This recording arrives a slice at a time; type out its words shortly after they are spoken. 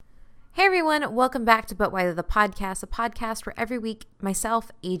Hey everyone, welcome back to But Why the Podcast, a podcast where every week myself,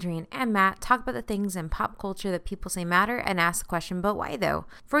 Adrian, and Matt talk about the things in pop culture that people say matter and ask the question, but why though?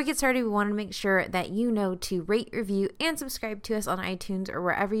 Before we get started, we want to make sure that you know to rate, review, and subscribe to us on iTunes or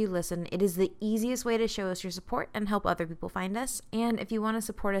wherever you listen. It is the easiest way to show us your support and help other people find us. And if you want to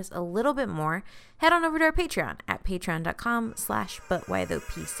support us a little bit more, head on over to our Patreon at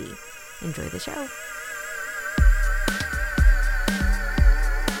patreon.com/butwhythopc. Enjoy the show.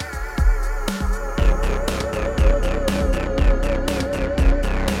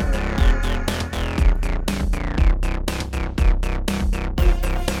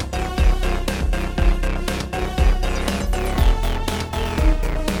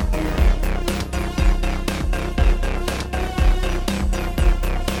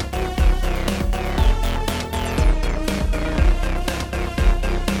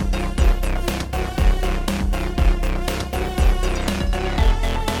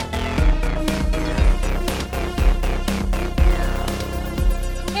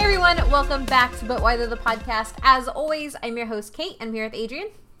 Welcome back to But Why the Podcast. As always, I'm your host, Kate. I'm here with Adrian.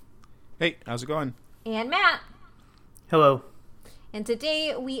 Hey, how's it going? And Matt. Hello. And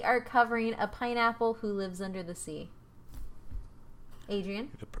today we are covering a pineapple who lives under the sea.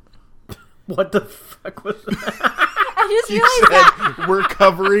 Adrian? What the fuck was that? I just You realized that. said we're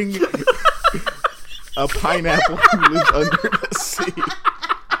covering a pineapple who lives under the sea.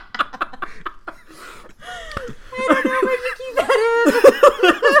 I don't know where you keep that in.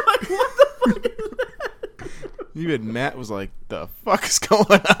 What the fuck is that? Even Matt was like, the fuck is going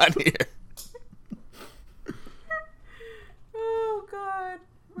on here? Oh, God.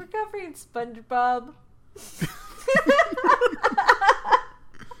 We're covering SpongeBob.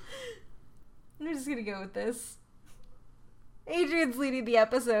 I'm just going to go with this. Adrian's leading the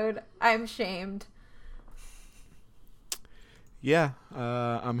episode. I'm shamed. Yeah,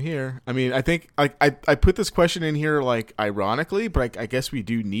 I'm here. I mean, I think I put this question in here, like, ironically, but I guess we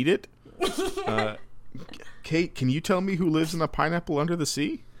do need it. Kate, can you tell me who lives in a pineapple under the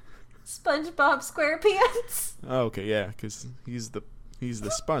sea? SpongeBob SquarePants. Oh, okay, yeah, because he's the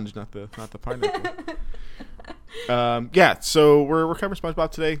sponge, not the pineapple. Yeah, so we're covering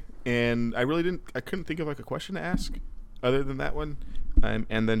SpongeBob today, and I couldn't think of like a question to ask other than that one,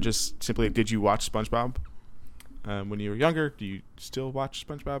 and then just simply, did you watch SpongeBob when you were younger? Do you still watch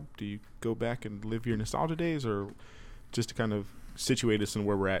SpongeBob? Do you go back and live your nostalgia days, or just to kind of situate us in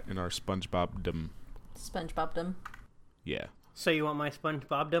where we're at in our SpongeBob-dom? SpongeBob-dom. Yeah. So you want my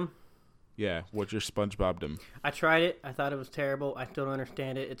SpongeBob-dom? Yeah, what's your SpongeBob-dom? I tried it. I thought it was terrible. I still don't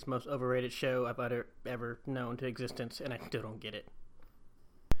understand it. It's the most overrated show I've ever known to existence, and I still don't get it.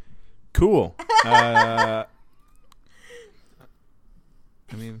 Cool. I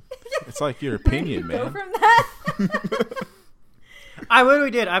mean, it's like your opinion, Where man. do you go from that? I literally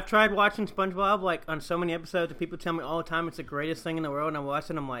did. I've tried watching SpongeBob like on so many episodes, and people tell me all the time it's the greatest thing in the world, and I watch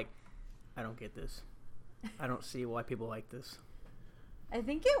it and I'm like, I don't get this. I don't see why people like this. I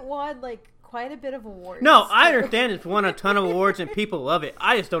think it won like quite a bit of awards. No, I understand it's won a ton of awards and people love it.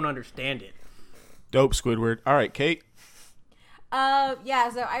 I just don't understand it. Dope, Squidward. All right, Kate.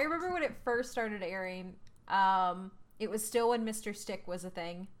 Yeah, so I remember when it first started airing. It was still when Mr. Stick was a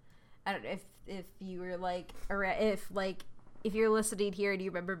thing. I don't know if you were like, or if you're listening here, do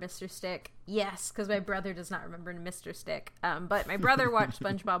you remember Mr. Stick? Yes, because my brother does not remember Mr. Stick. But my brother watched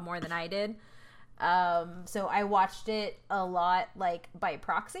SpongeBob more than I did. So I watched it a lot, like, by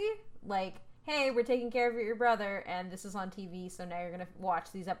proxy. Like, hey, we're taking care of your brother, and this is on TV, so now you're going to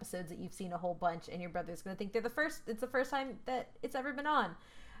watch these episodes that you've seen a whole bunch, and your brother's going to think it's the first time that it's ever been on.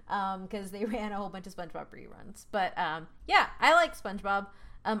 Because they ran a whole bunch of SpongeBob reruns. But, yeah, I like SpongeBob.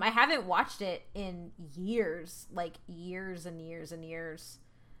 I haven't watched it in years, like years and years and years.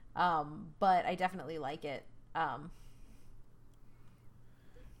 But I definitely like it.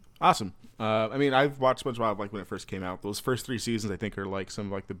 Awesome. I mean, I've watched SpongeBob like when it first came out. Those first 3 seasons, I think, are like some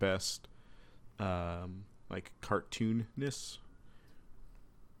of like the best, like cartoonness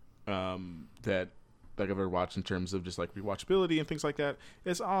that like I've ever watched in terms of just like rewatchability and things like that.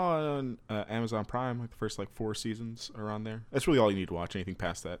 It's all on Amazon Prime. Like the first like 4 seasons are on there. That's really all you need to watch. Anything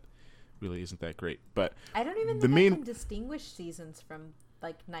past that really isn't that great. But I don't even think I can distinguish seasons from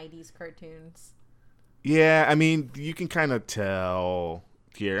like 90s cartoons. Yeah, I mean, you can kind of tell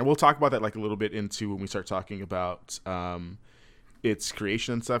here, and we'll talk about that like a little bit into when we start talking about its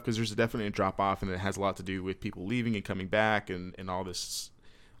creation and stuff, because there's definitely a drop off, and it has a lot to do with people leaving and coming back and all this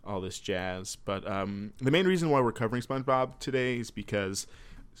jazz. But the main reason why we're covering SpongeBob today is because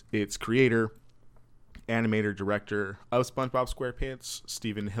its creator, animator, director of SpongeBob SquarePants,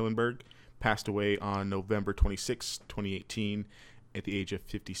 Steven Hillenburg, passed away on November 26, 2018. at the age of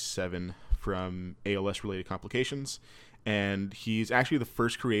 57 from ALS-related complications, and he's actually the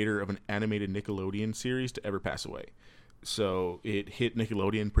first creator of an animated Nickelodeon series to ever pass away. So it hit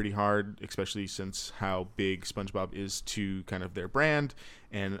Nickelodeon pretty hard, especially since how big SpongeBob is to kind of their brand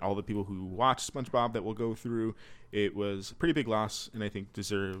and all the people who watch SpongeBob that will go through. It was a pretty big loss, and I think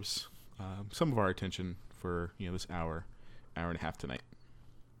deserves some of our attention for this hour and a half tonight.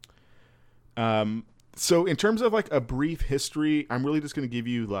 So in terms of like a brief history, I'm really just going to give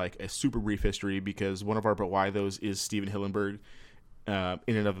you like a super brief history because one of our But Why Those is Steven Hillenburg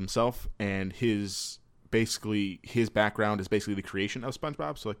in and of himself, and his background is basically the creation of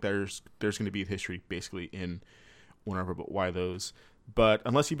SpongeBob. So like there's going to be a history basically in one of our But Why Those. But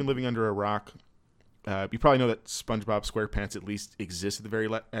unless you've been living under a rock, you probably know that SpongeBob SquarePants at least exists at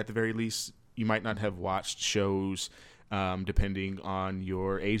the very least. You might not have watched shows depending on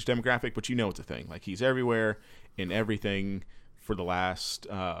your age demographic, but it's a thing. Like he's everywhere in everything for the last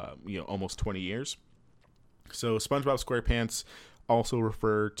almost 20 years. So SpongeBob SquarePants, also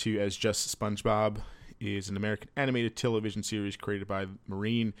referred to as just SpongeBob, is an American animated television series created by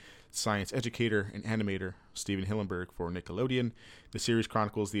marine science educator and animator Steven Hillenburg for Nickelodeon. The series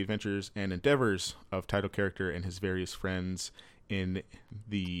chronicles the adventures and endeavors of title character and his various friends in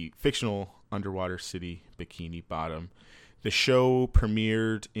the fictional underwater city Bikini Bottom. The show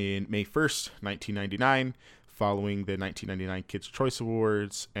premiered in May 1st, 1999, following the 1999 Kids' Choice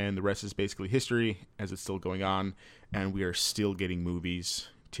Awards, and the rest is basically history as it's still going on, and we are still getting movies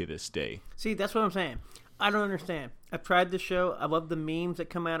to this day. See, that's what I'm saying. I don't understand. I've tried the show. I love the memes that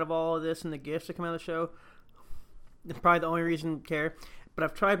come out of all of this and the gifs that come out of the show. That's probably the only reason I care. But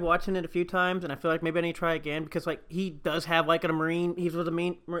I've tried watching it a few times, and I feel like maybe I need to try again because, like, he does have like a marine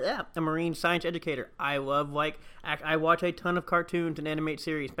science educator. I love I watch a ton of cartoons and animated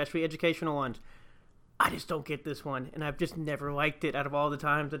series, especially educational ones. I just don't get this one, and I've just never liked it out of all the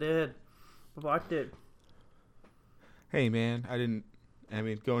times I did. I watched it. Hey man,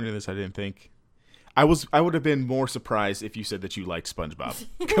 going into this, I didn't think. I would have been more surprised if you said that you liked SpongeBob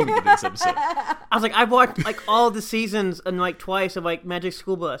coming into this episode. I was like, I've watched like all the seasons and like twice of like Magic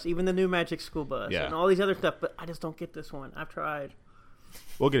School Bus, even the new Magic School Bus, and all these other stuff, but I just don't get this one. I've tried.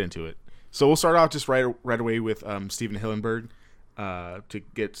 We'll get into it. So we'll start out just right away with Steven Hillenburg to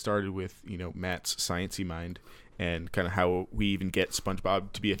get started with Matt's sciencey mind and kind of how we even get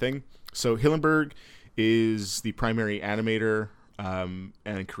SpongeBob to be a thing. So Hillenburg is the primary animator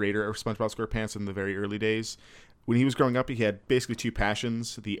and creator of SpongeBob SquarePants in the very early days. When he was growing up, he had basically two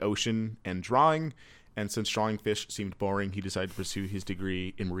passions, the ocean and drawing. And since drawing fish seemed boring, he decided to pursue his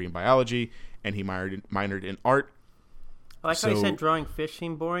degree in marine biology, and he minored in art. I like how you said drawing fish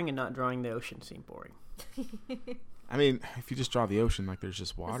seemed boring and not drawing the ocean seemed boring. I mean, if you just draw the ocean, like there's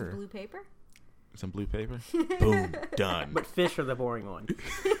just water. Some blue paper? Some blue paper? Boom. Done. But fish are the boring one.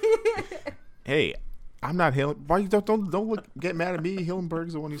 Hey, I'm not Why you don't get mad at me?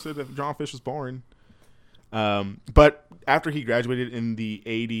 Hillenburg's the one who said that drawing fish was boring. But after he graduated in the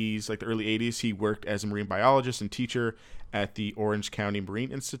 80s, like the early 80s, he worked as a marine biologist and teacher at the Orange County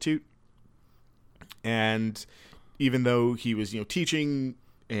Marine Institute. And even though he was, teaching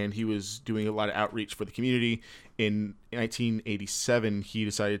and he was doing a lot of outreach for the community, in 1987, he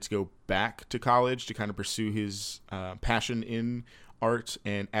decided to go back to college to kind of pursue his passion in art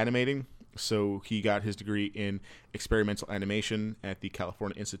and animating. So he got his degree in experimental animation at the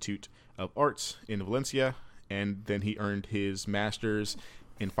California Institute of Arts in Valencia, and then he earned his master's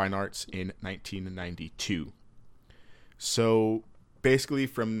in fine arts in 1992. So basically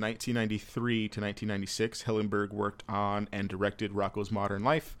from 1993 to 1996, Hillenburg worked on and directed Rocko's Modern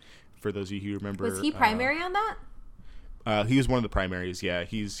Life. For those of you who remember... Was he primary on that? He was one of the primaries, yeah.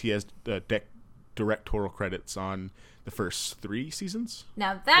 He has directorial credits on the first 3 seasons.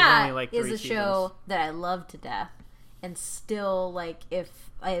 Now that like is 3 a show that I love to death, and still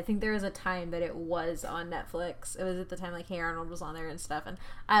if I think there was a time that it was on Netflix. It was at the time like Hey Arnold was on there and stuff, and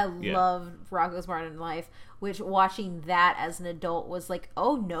I loved Rocko's Modern Life. Which watching that as an adult was like,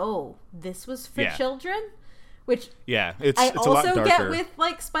 oh no, this was for children. Which it's I a lot also darker. get with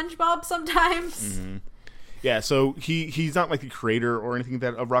like SpongeBob sometimes. Mm-hmm. Yeah, so he's not like the creator or anything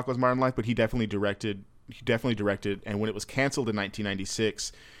of Rocko's Modern Life, but he definitely directed. And when it was canceled in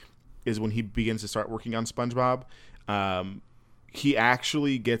 1996 is when he begins to start working on SpongeBob. He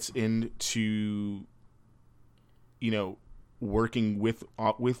actually gets into, working with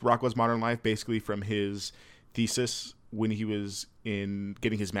Rocko's Modern Life basically from his thesis when he was in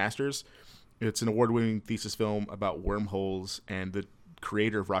getting his master's. It's an award-winning thesis film about wormholes, and the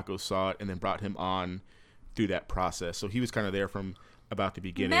creator of Rocko saw it and then brought him on through that process. So he was kind of there from about the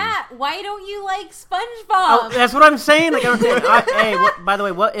beginning. Matt, why don't you like SpongeBob? Oh, that's what I'm saying. Like, hey, by the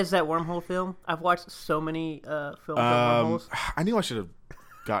way, what is that wormhole film? I've watched so many films of wormholes. I knew I should have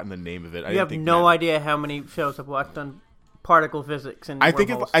gotten the name of it. You have no idea how many shows I've watched on particle physics and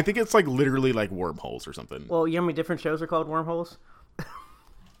wormholes. I think it's like literally like wormholes or something. Well, you know how many different shows are called wormholes?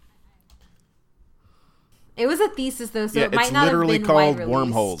 It was a thesis, though, so it might it's not have literally been called wide-released.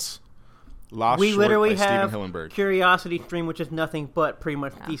 Wormholes. Lost We Short literally by have Steven Hillenburg. Curiosity Stream, which is nothing but pretty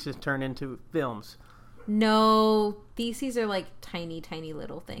much theses turned into films. No, theses are like tiny, tiny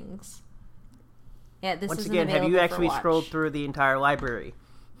little things. Yeah, this Once isn't again, have you available for actually watch. scrolled through the entire library?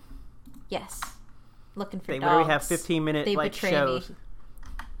 Yes. Looking for They dogs. literally have 15-minute They like betray shows. me.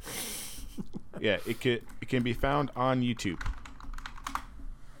 Yeah, it can be found on YouTube.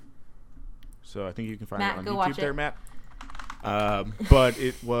 So I think you can find Matt, it on go YouTube watch there, it. Matt. But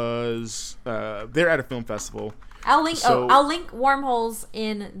it was they're at a film festival. I'll link. So- I'll link wormholes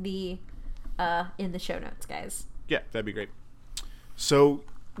in the show notes, guys. Yeah, that'd be great. So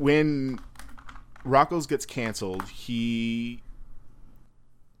when Rocko's gets canceled, he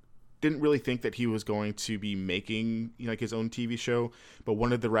didn't really think that he was going to be making like his own TV show, but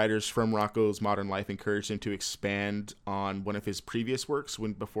one of the writers from Rocko's Modern Life encouraged him to expand on one of his previous works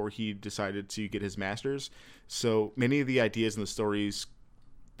before he decided to get his master's. So many of the ideas and the stories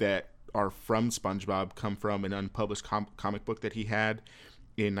that are from SpongeBob come from an unpublished comic book that he had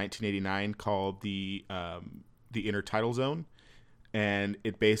in 1989 called the Intertidal Zone, and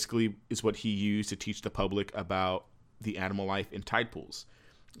it basically is what he used to teach the public about the animal life in tide pools.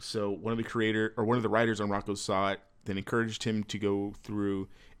 So one of the writers on Rocko saw it, then encouraged him to go through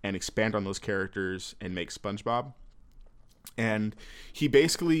and expand on those characters and make SpongeBob. And he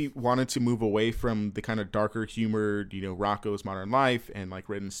basically wanted to move away from the kind of darker humored, Rocko's Modern Life and like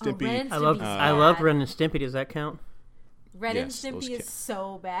Ren and Stimpy. Ren and I love Stimpy's Ren and Stimpy. Does that count? Ren and Yes, those Stimpy is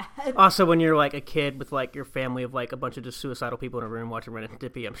so bad. Also, when you're like a kid with like your family of like a bunch of just suicidal people in a room watching Ren and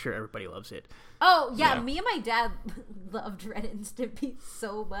Stimpy, I'm sure everybody loves it. Oh, yeah, Yeah. me and my dad loved Ren and Stimpy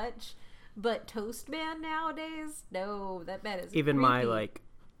so much. But Toast Man nowadays? No, that man is Even creepy.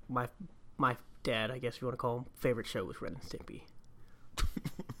 my dad, I guess you want to call him, favorite show was Ren and Stimpy.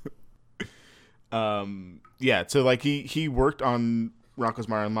 Yeah, so like he worked on Rocko's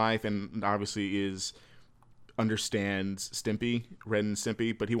Modern Life and obviously understands Ren and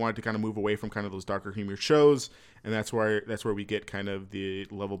Stimpy, but he wanted to kind of move away from kind of those darker humor shows, and that's where we get kind of the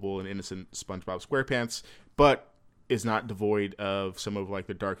lovable and innocent SpongeBob SquarePants, but is not devoid of some of like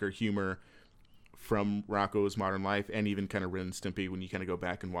the darker humor from Rocko's Modern Life and even kind of Ren and Stimpy when you kind of go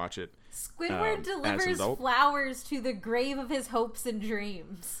back and watch it. Squidward as an delivers adult. flowers to the grave of his hopes and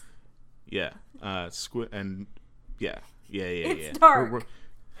dreams. Yeah, It's dark.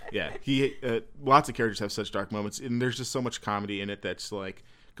 Yeah, he lots of characters have such dark moments, and there's just so much comedy in it that's like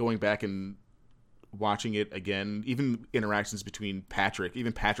going back and watching it again. Even interactions between Patrick.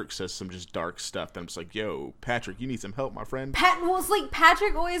 Even Patrick says some just dark stuff that I'm just like, "Yo, Patrick, you need some help, my friend." It's like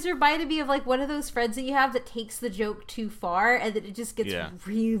Patrick always reminded me of like one of those friends that you have that takes the joke too far, and then it just gets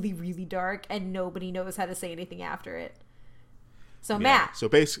really, really dark, and nobody knows how to say anything after it. So Matt, So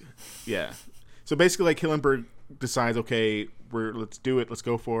basically, like Hillenburg decides, okay, let's do it, let's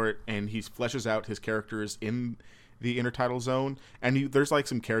go for it, and he fleshes out his characters in the Intertidal Zone, and there's like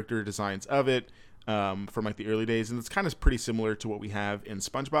some character designs of it from like the early days, and it's kind of pretty similar to what we have in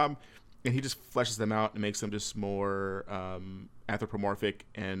SpongeBob, and he just fleshes them out and makes them just more anthropomorphic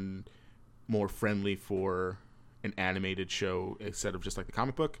and more friendly for an animated show instead of just like the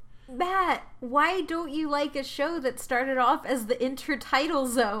comic book. Matt, why don't you like a show that started off as the Intertidal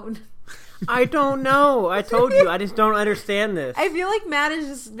Zone? I don't know. I told you. I just don't understand this. I feel like Matt is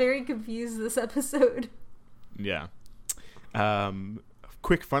just very confused this episode. Yeah.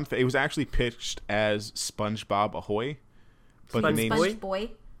 Quick fun fact: it was actually pitched as SpongeBob Ahoy, but the name Sponge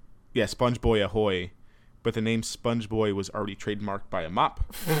Boy. SpongeBoy Ahoy, but the name SpongeBoy was already trademarked by a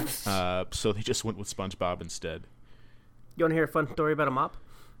mop, so they just went with SpongeBob instead. You want to hear a fun story about a mop?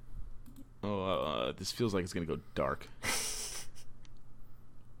 Oh, this feels like it's gonna go dark.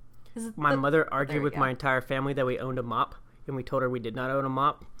 My mother There argued we with go. my entire family that we owned a mop, and we told her we did not own a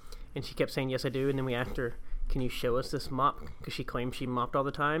mop, and she kept saying, yes, I do, and then we asked her, can you show us this mop? Because she claimed she mopped all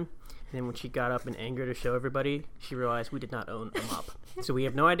the time, and then when she got up in anger to show everybody, she realized we did not own a mop. So we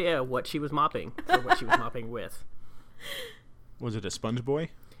have no idea what she was mopping, or what she was mopping with. Was it a Sponge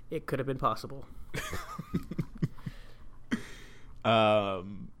Boy? It could have been possible.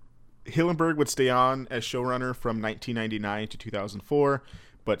 Hillenburg would stay on as showrunner from 1999 to 2004,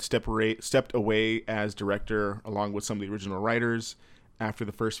 but stepped away as director along with some of the original writers after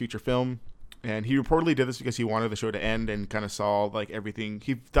the first feature film. And he reportedly did this because he wanted the show to end and kind of saw like everything.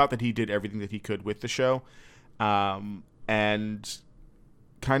 He thought that he did everything that he could with the show. And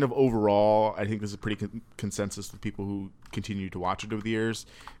kind of overall, I think this is a pretty consensus with people who continue to watch it over the years.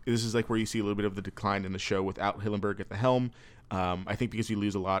 This is like where you see a little bit of the decline in the show without Hillenburg at the helm. I think because you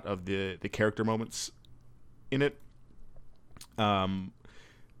lose a lot of the character moments in it.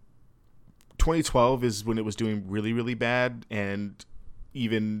 2012 is when it was doing really, really bad, and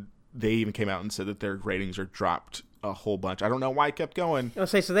they even came out and said that their ratings are dropped a whole bunch. I don't know why it kept going. I'll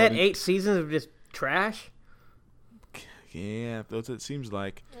say, so they had 8 seasons of just trash? Yeah, that's what it seems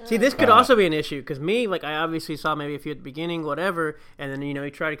like. See, this could also be an issue, because me, like, I obviously saw maybe a few at the beginning, whatever, and then, you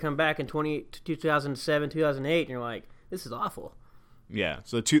try to come back in 2007, 2008, and you're like, this is awful. Yeah,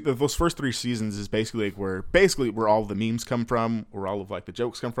 so those first 3 seasons is basically where all the memes come from, where all of like the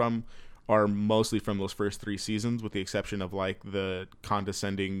jokes come from, are mostly from those first 3 seasons, with the exception of like the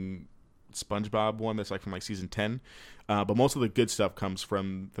condescending SpongeBob one that's like from like season 10. But most of the good stuff comes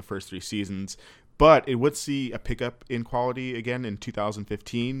from the first 3 seasons. But it would see a pickup in quality again in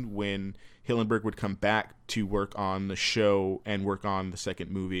 2015 when Hillenburg would come back to work on the show and work on the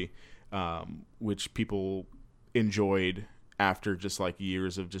second movie, which people enjoyed after just like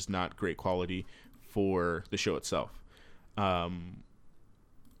years of just not great quality for the show itself.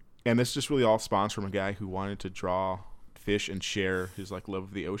 And this just really all spawns from a guy who wanted to draw fish and share his like love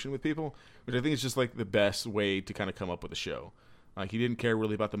of the ocean with people, which I think is just like the best way to kind of come up with a show. Like he didn't care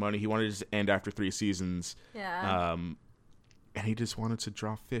really about the money. He wanted to just end after 3 seasons. Yeah. And he just wanted to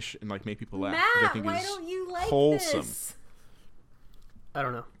draw fish and like make people laugh. Matt, why don't you like wholesome. this? I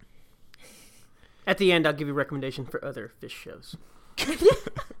don't know. At the end, I'll give you a recommendation for other fish shows.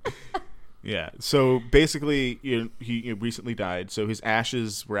 Yeah. So basically, he recently died. So his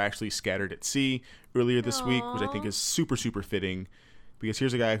ashes were actually scattered at sea earlier this week, which I think is super, super fitting. Because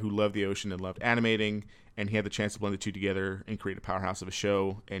here's a guy who loved the ocean and loved animating, and he had the chance to blend the two together and create a powerhouse of a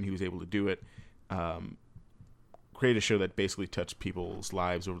show, and he was able to do it. Create a show that basically touched people's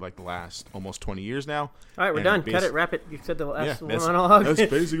lives over like the last almost 20 years now. All right, we're done. Cut it, wrap it. You said the last monologue. That's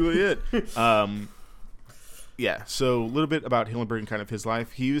basically it. Yeah, so a little bit about Hillenburg and kind of his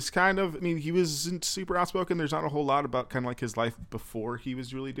life. He was he wasn't super outspoken. There's not a whole lot about kind of like his life before he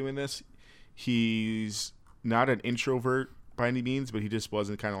was really doing this. He's not an introvert by any means, but he just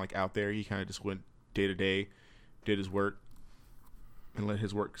wasn't kind of like out there. He kind of just went day to day, did his work, and let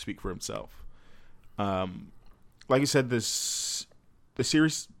his work speak for himself. Like you said, the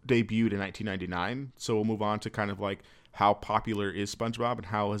series debuted in 1999, so we'll move on to kind of like how popular is SpongeBob and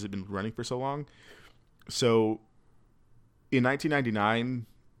how has it been running for so long. So, in 1999,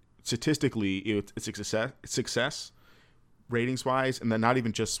 statistically, it's a success ratings-wise, and then not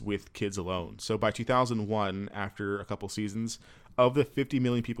even just with kids alone. So, by 2001, after a couple seasons, of the 50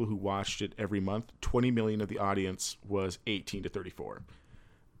 million people who watched it every month, 20 million of the audience was 18 to 34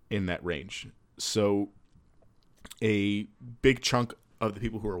 in that range. So, a big chunk of the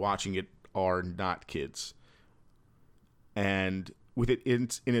people who are watching it are not kids. And with it in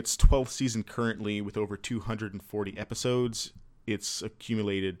its 12th season currently, with over 240 episodes, it's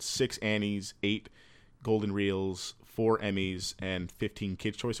accumulated 6 Annies, 8 Golden Reels, 4 Emmys, and 15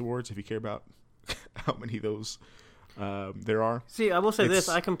 Kids' Choice Awards, if you care about how many of those there are. See, I will say this.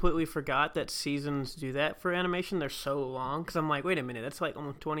 I completely forgot that seasons do that for animation. They're so long, because I'm like, wait a minute, that's like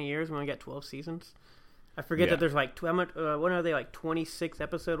almost 20 years when we got 12 seasons? I forget that there's like what are they, like 26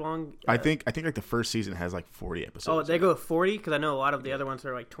 episode long? I think like the first season has like 40 episodes. Oh, they go with 40, because I know a lot of the other ones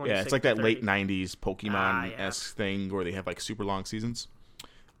are like 26. Yeah, it's like that 30. late 90s Pokemon-esque thing where they have like super long seasons.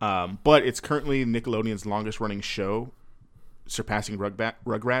 But it's currently Nickelodeon's longest running show, surpassing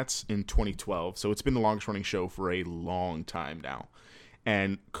Rugrats in 2012. So it's been the longest running show for a long time now.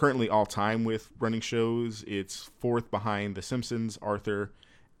 And currently all time with running shows, it's 4th behind The Simpsons, Arthur,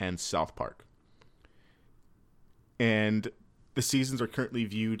 and South Park. And the seasons are currently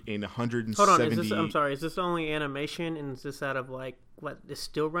viewed in 170... Hold on, I'm sorry, is this only animation, and is this out of, like, what, is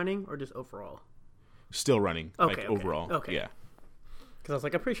still running, or just overall? Still running, okay. Overall, okay. Yeah. Because I was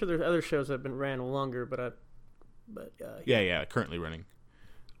like, I'm pretty sure there's other shows that have been ran longer, but Yeah, currently running.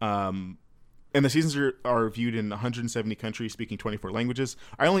 And the seasons are viewed in 170 countries, speaking 24 languages.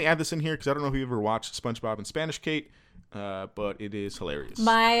 I only add this in here because I don't know if you ever watched SpongeBob in Spanish, Kate, but it is hilarious.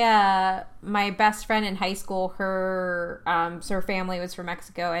 My best friend in high school, her family was from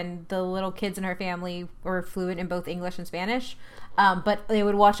Mexico, and the little kids in her family were fluent in both English and Spanish, but they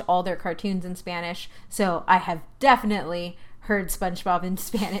would watch all their cartoons in Spanish. So I have definitely heard SpongeBob in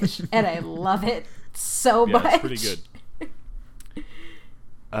Spanish, and I love it so much. It's pretty good.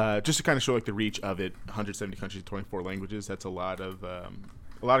 Just to kind of show like the reach of it, 170 countries, 24 languages. That's a lot of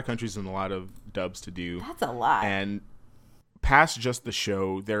a lot of countries and a lot of dubs to do. That's a lot. And past just the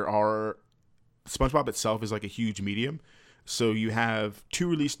show, SpongeBob itself is like a huge medium. So you have 2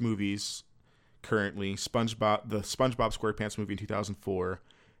 released movies currently: the SpongeBob SquarePants movie in 2004,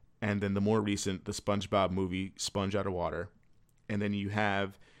 and then the more recent, the SpongeBob movie, Sponge Out of Water. And then you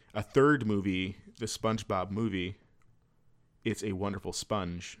have a third movie, the SpongeBob movie, It's a Wonderful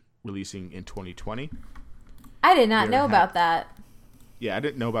Sponge, releasing in 2020. I did not know about that. Yeah, I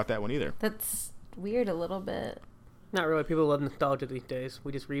didn't know about that one either. That's weird a little bit. Not really. People love nostalgia these days.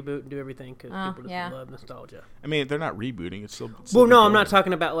 We just reboot and do everything because people just love nostalgia. I mean, they're not rebooting. It's still well, no, I'm not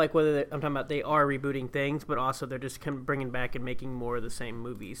talking about like whether I'm talking about they are rebooting things, but also they're just kind of bringing back and making more of the same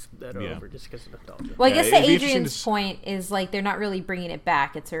movies that are over just because of nostalgia. Well, I guess the Adrian's point is like they're not really bringing it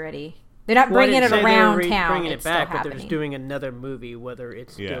back. It's already they're not bringing it around town. Bringing it back, but they're just doing another movie, whether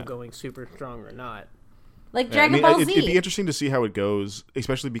it's still going super strong or not. Like Dragon Ball Z. It'd be interesting to see how it goes,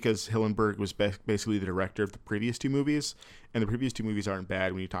 especially because Hillenburg was basically the director of the previous 2 movies, and the previous 2 movies aren't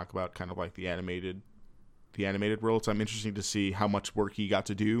bad when you talk about kind of like the animated world. So I'm interested to see how much work he got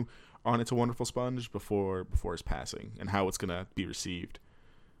to do on It's a Wonderful Sponge before his passing, and how it's going to be received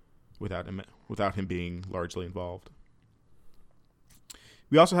without him being largely involved.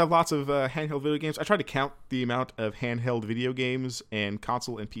 We also have lots of handheld video games. I tried to count the amount of handheld video games and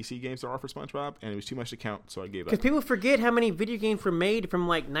console and PC games there are for SpongeBob, and it was too much to count, so I gave up. Because people forget how many video games were made from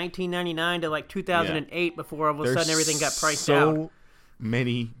like 1999 to like 2008 before all of a sudden everything got priced out. So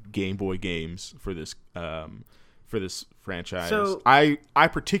many Game Boy games for this franchise. So, I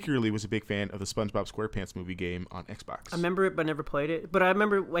particularly was a big fan of the SpongeBob SquarePants movie game on Xbox. I remember it, but never played it. But I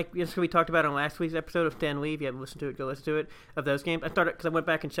remember, like, we talked about on last week's episode of Stan Lee. If you haven't listened to it, go listen to it. Of those games, I started because I went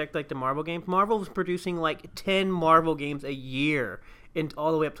back and checked like the Marvel games. Marvel was producing like 10 Marvel games a year, and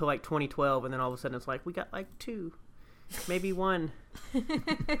all the way up to like 2012, and then all of a sudden it's like we got like 2, maybe 1.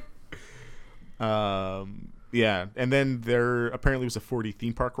 Yeah, and then there apparently was a 4D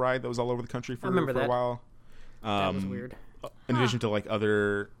theme park ride that was all over the country for a while. That was weird. In addition to like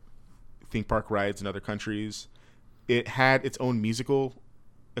other theme park rides in other countries, it had its own musical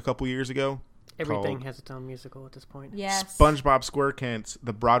a couple years ago. Everything has its own musical at this point. Yes. SpongeBob SquarePants,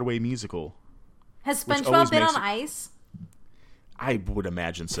 the Broadway musical. Has SpongeBob been on ice? I would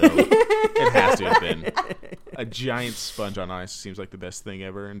imagine so. It has to have been. A giant sponge on ice seems like the best thing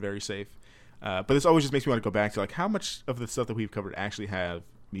ever and very safe. But this always just makes me want to go back to like how much of the stuff that we've covered actually have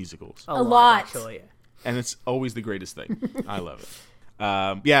musicals. A lot. Actually. And it's always the greatest thing. I love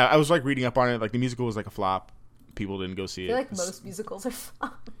it. Yeah, I was like reading up on it. Like the musical was like a flop. People didn't go see it. I feel like most musicals are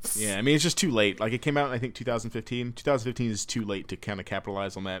flops. Yeah, I mean it's just too late. Like it came out in, I think 2015. 2015 is too late to kind of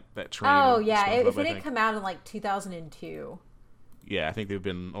capitalize on that train. Oh yeah, if it didn't come out in like 2002. Yeah, I think they've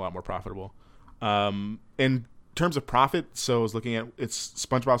been a lot more profitable. In terms of profit, so I was looking at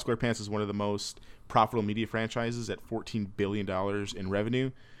SpongeBob SquarePants is one of the most profitable media franchises at $14 billion in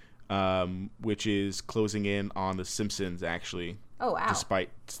revenue. Which is closing in on The Simpsons, actually. Oh, wow. Despite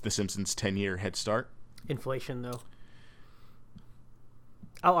The Simpsons' 10-year head start. Inflation, though.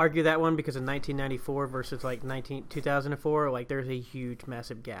 I'll argue that one because in 1994 versus like 2004, like there's a huge,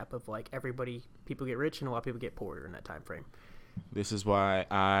 massive gap of like people get rich and a lot of people get poorer in that time frame. This is why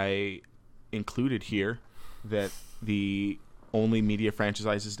I included here that the only media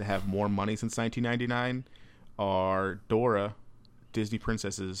franchises to have more money since 1999 are Dora, Disney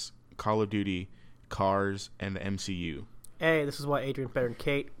Princesses, Call of Duty, Cars, and the MCU. Hey, this is why Adrian's better than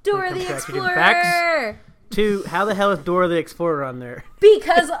Kate. Dora the Explorer! 2, how the hell is Dora the Explorer on there?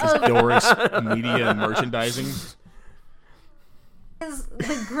 Because of Dora's media merchandising. Is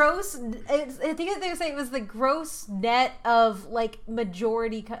the gross? I think they say it was the gross net of like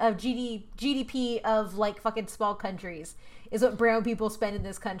majority of GDP of like fucking small countries is what brown people spend in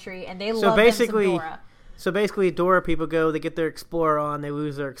this country, and they love them some Dora. So basically, Dora people go, they get their Explorer on, they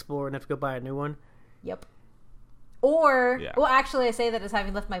lose their Explorer, and have to go buy a new one. Yep. Or, well, actually, I say that as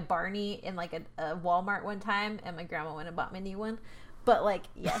having left my Barney in like a Walmart one time, and my grandma went and bought me a new one. But like,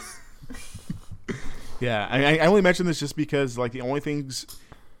 yes. Yeah, I only mention this just because like the only things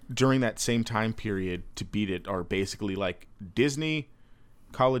during that same time period to beat it are basically like Disney,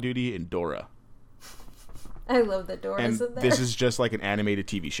 Call of Duty, and Dora. I love that Dora's in there. This is just like an animated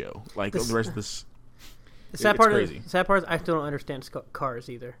TV show. Like the rest of this. The sad part is I still don't understand Cars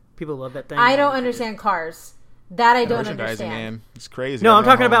either. People love that thing. I don't understand Cars. That I don't understand. Man, it's crazy. No, I'm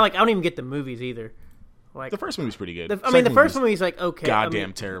talking about like I don't even get the movies either. Like the first movie's pretty good. The first movie's like okay.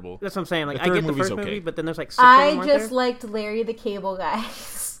 Goddamn terrible. That's what I'm saying. Like I get the first movie, but then there's like 6 I of them, just liked Larry the Cable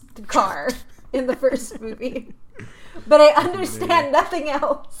Guy's car in the first movie, but I understand nothing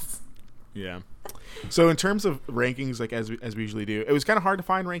else. Yeah. So in terms of rankings, like as we usually do, it was kind of hard to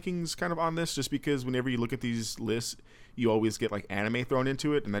find rankings kind of on this, just because whenever you look at these lists, you always get like anime thrown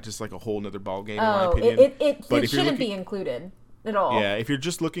into it, and that's just like a whole nother ball game in my opinion. It shouldn't be included at all. Yeah, if you're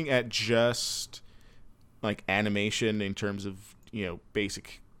just looking at just like animation in terms of, you know,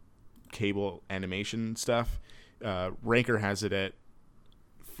 basic cable animation stuff, Ranker has it at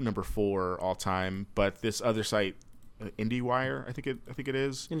number 4 all time, but this other site, IndieWire, I think it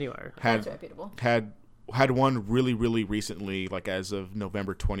is. IndieWire. That's reputable. Had one really, really recently, like as of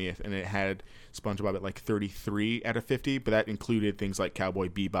November 20th, and it had SpongeBob at like 33 out of 50, but that included things like Cowboy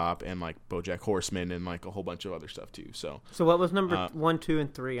Bebop and like BoJack Horseman and like a whole bunch of other stuff too. So what was number 1, 2,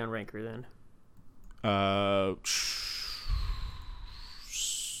 and 3 on Ranker then?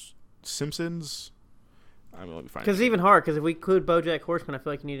 Simpsons. I mean, let me find. Because it's even hard. Because if we include BoJack Horseman, I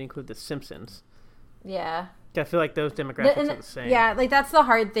feel like you need to include The Simpsons. Yeah. I feel like those demographics are the same. Yeah, like that's the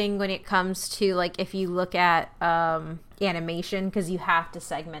hard thing when it comes to like if you look at animation, because you have to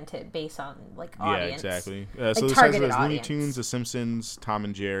segment it based on like audience. Yeah, exactly. Like, so this has Looney Tunes, The Simpsons, Tom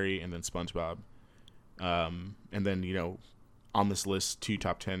and Jerry, and then SpongeBob. And then, you know, on this list, 2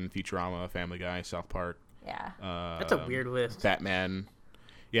 top 10: Futurama, Family Guy, South Park. Yeah. That's a weird list. Batman.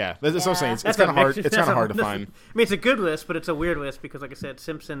 Yeah, that's what I'm saying. It's kind of hard. It's kind of hard to find. I mean, it's a good list, but it's a weird list because, like I said,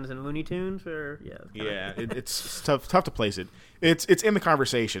 Simpsons and Looney Tunes are it's tough to place it. It's in the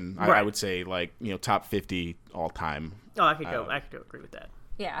conversation. Right. I would say, like, you know, top 50 all time. Oh, I could go agree with that.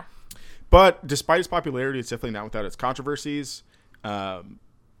 Yeah. But despite its popularity, it's definitely not without its controversies.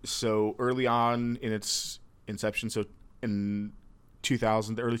 So early on in its inception, so in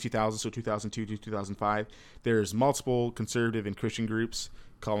the early 2000s, so 2002 to 2005, there's multiple conservative and Christian groups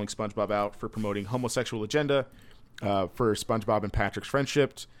calling SpongeBob out for promoting homosexual agenda, for SpongeBob and Patrick's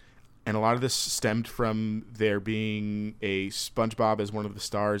friendship. And a lot of this stemmed from there being a SpongeBob as one of the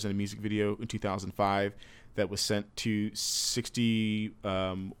stars in a music video in 2005 that was sent to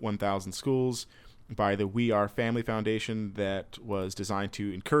 61,000 schools by the We Are Family Foundation that was designed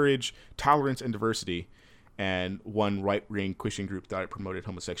to encourage tolerance and diversity. And one right-wing Christian group thought it promoted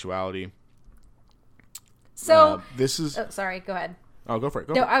homosexuality. So this is... Oh, sorry, go ahead. Oh, go for it.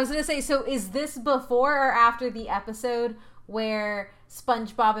 I was going to say, so is this before or after the episode where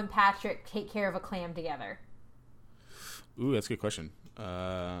SpongeBob and Patrick take care of a clam together? Ooh, that's a good question.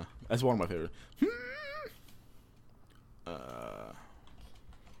 That's one of my favorites.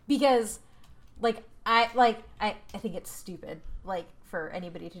 Because, I think it's stupid, for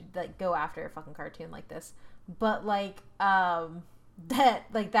anybody to, go after a fucking cartoon like this. But,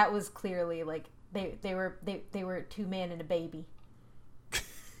 that was clearly, they were 2 men and a baby.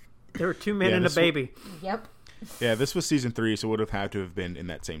 There were 2 men and a baby. Yep. Yeah, this was season 3, so it would have had to have been in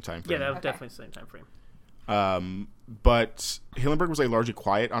that same time frame. Yeah, that was definitely the same time frame. But Hillenburg was largely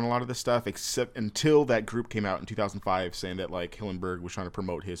quiet on a lot of this stuff, except until that group came out in 2005 saying that Hillenburg was trying to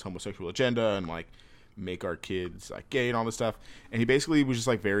promote his homosexual agenda and make our kids gay and all this stuff. And he basically was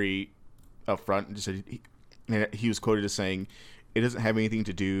just very upfront and just said he was quoted as saying, "It doesn't have anything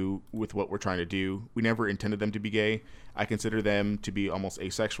to do with what we're trying to do. We never intended them to be gay. I consider them to be almost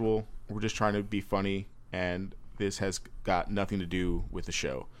asexual. We're just trying to be funny, and this has got nothing to do with the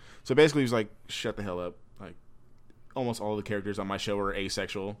show." So basically, he was shut the hell up. Almost all of the characters on my show are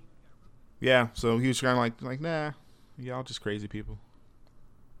asexual. Yeah, so he was kind of nah, y'all just crazy people.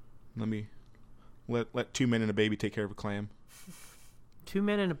 Let me let 2 men and a baby take care of a clam. 2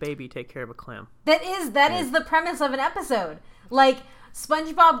 men and a baby take care of a clam. That is the premise of an episode.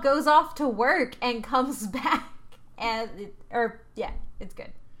 SpongeBob goes off to work and comes back, it's good. Yeah,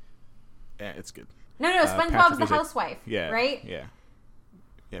 it's good. No, SpongeBob's the housewife. Right? Yeah.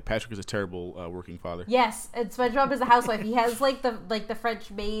 Yeah, Patrick is a terrible working father. Yes, and SpongeBob is a housewife. He has the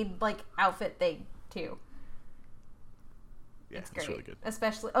French maid outfit thing too. Yeah, it's great. It's really good.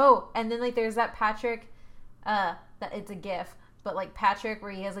 Especially and then there's that Patrick, that it's a GIF, but Patrick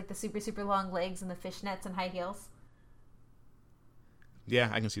where he has the super super long legs and the fishnets and high heels.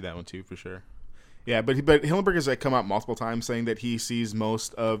 Yeah, I can see that one too for sure. Yeah, but Hillenburg has come out multiple times saying that he sees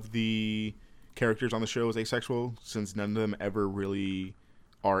most of the characters on the show as asexual, since none of them ever really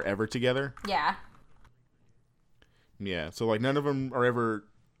are ever together. Yeah. Yeah, so none of them are ever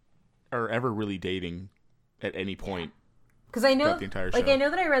really dating at any point. Because I know, the entire show. I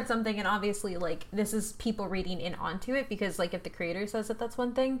know that I read something, and obviously, this is people reading in onto it, because, if the creator says it, that's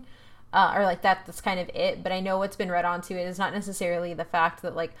one thing, or that's kind of it. But I know what's been read onto it is not necessarily the fact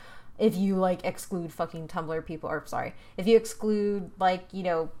that if you exclude fucking Tumblr people, or sorry, if you exclude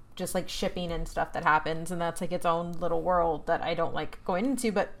just shipping and stuff that happens, and that's its own little world that I don't like going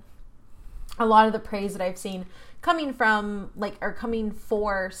into, but a lot of the praise that I've seen coming from like, or coming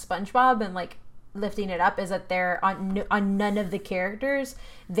for SpongeBob and like lifting it up, is that they're on none of the characters.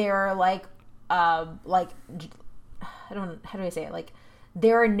 They're like I don't, how do I say it? Like,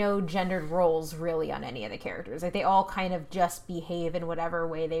 there are no gendered roles really on any of the characters. Like, they all kind of just behave in whatever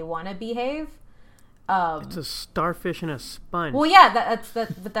way they want to behave. It's a starfish and a sponge. Well, yeah, that's the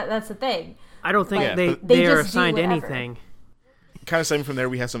thing. I don't think Like, they are just do assigned whatever. anything. Kind of stemming from there,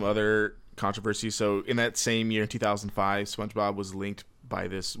 we have some other controversies. So in that same year, in 2005, SpongeBob was linked by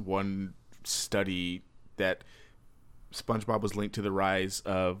this one study that SpongeBob was linked to the rise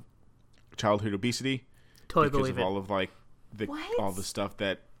of childhood obesity Totally because believe of it. all of like What? all the stuff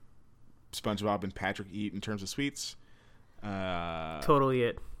that SpongeBob and Patrick eat in terms of sweets. Totally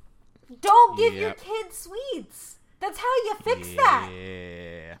it. Don't give your Yep. kids sweets. That's how you fix that.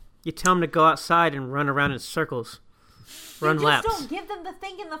 Yeah. You tell them to go outside and run around in circles. Run You just laps. don't give them the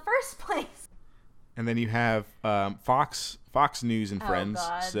thing in the first place. And then you have Fox News and Oh, Friends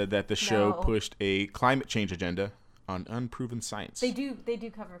God. said that the show No. pushed a climate change agenda on unproven science. They do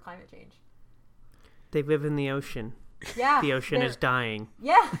cover climate change. They live in the ocean. Yeah. The ocean they're- is dying.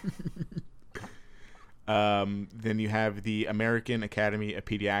 Yeah. Then you have the American Academy of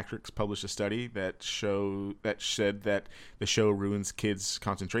Pediatrics published a study that said that the show ruins kids'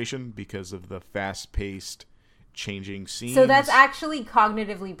 concentration because of the fast-paced, changing scenes. So that's actually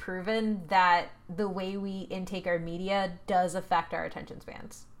cognitively proven that the way we intake our media does affect our attention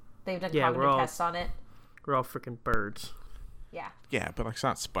spans. They've done Yeah, cognitive tests on it. We're all freaking birds. Yeah. yeah, but like, it's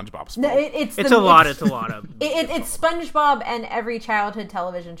not SpongeBob's fault. No, it's It's a lot of. It's SpongeBob and every childhood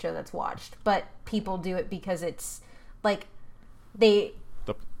television show that's watched, but people do it because it's like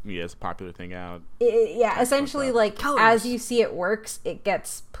It's a popular thing out. essentially SpongeBob. like Colors. as you see it works, it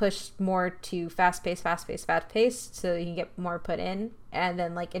gets pushed more to fast paced, so you can get more put in, and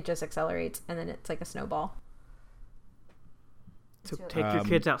then like it just accelerates, and then it's like a snowball. So take your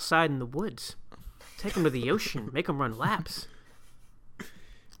kids outside in the woods. Take them to the ocean. Make them run laps.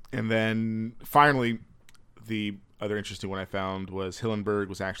 And then finally, the other interesting one I found was Hillenburg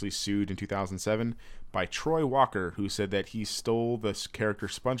was actually sued in 2007 by Troy Walker, who said that he stole this character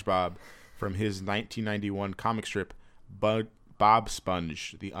SpongeBob from his 1991 comic strip Bob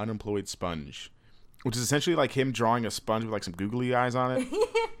Sponge, the Unemployed Sponge, which is essentially like him drawing a sponge with like some googly eyes on it.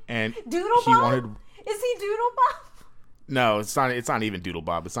 And Doodle he Bob? wanted Is he Doodle Bob? no, it's not. It's not even Doodle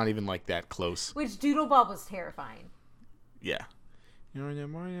Bob. It's not even like that close. Which Doodle Bob was terrifying. Yeah. He wanted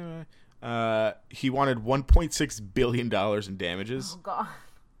 $1.6 billion in damages. Oh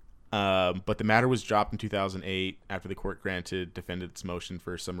god. But the matter was dropped in 2008 after the court granted defendant's motion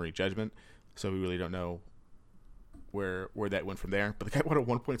for summary judgment. So we really don't know where that went from there. But the guy wanted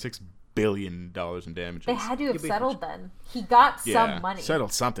 $1.6 billion in damages. They had to have You'd be- settled then. He got yeah, some money.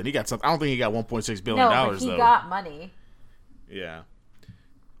 settled something. He got something. I don't think he got $1.6 billion No, but he though. got money. Yeah.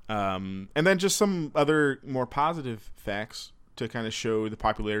 And then just some other more positive facts to kind of show the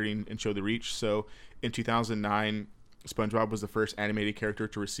popularity and show the reach. So in 2009, SpongeBob was the first animated character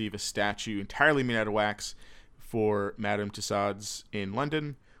to receive a statue entirely made out of wax for Madame Tussauds in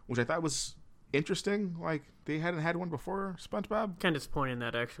London, which I thought was interesting. Like, they hadn't had one before SpongeBob. Kind of disappointed in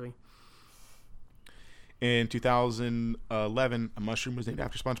that, actually. In 2011, a mushroom was named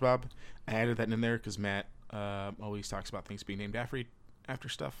after SpongeBob. I added that in there because Matt always talks about things being named after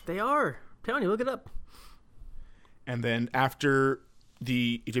stuff. They are. I'm telling you, look it up. And then after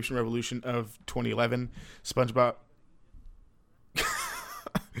the Egyptian Revolution of 2011, SpongeBob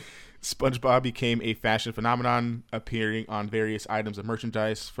became a fashion phenomenon, appearing on various items of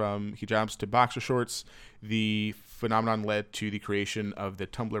merchandise from hijabs to boxer shorts. The phenomenon led to the creation of the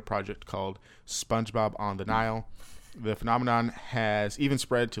Tumblr project called SpongeBob on the Nile. The phenomenon has even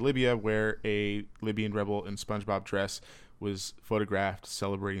spread to Libya, where a Libyan rebel in SpongeBob dress was photographed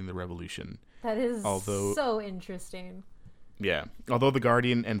celebrating the revolution. That is Although- so interesting. Yeah. Although The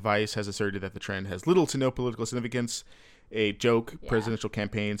Guardian and Vice has asserted that the trend has little to no political significance, a joke Yeah. presidential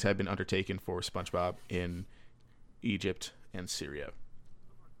campaigns have been undertaken for SpongeBob in Egypt and Syria.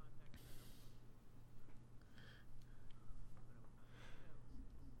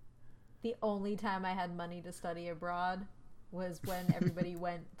 The only time I had money to study abroad was when everybody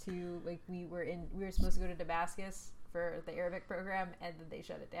went to, like, we were supposed to go to Damascus for the Arabic program, and then they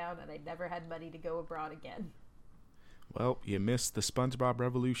shut it down, and I never had money to go abroad again. Well, you missed the SpongeBob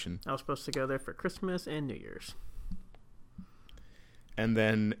revolution. I was supposed to go there for Christmas and New Year's. And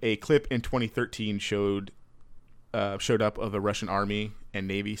then a clip in 2013 showed up of a Russian army and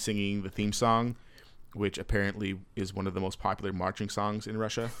navy singing the theme song, which apparently is one of the most popular marching songs in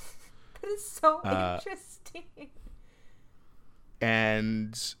Russia. That is so interesting.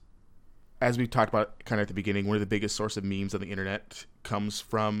 And as we talked about kind of at the beginning, one of the biggest source of memes on the internet comes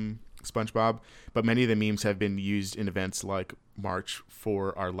from SpongeBob, but many of the memes have been used in events like March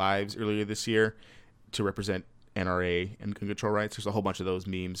for Our Lives earlier this year to represent NRA and gun control rights. There's a whole bunch of those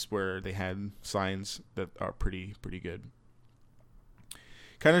memes where they had signs that are pretty good.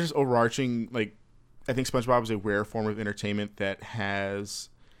 Kind of just overarching, like, I think SpongeBob is a rare form of entertainment that has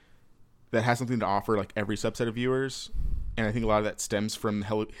something to offer like every subset of viewers. And I think a lot of that stems from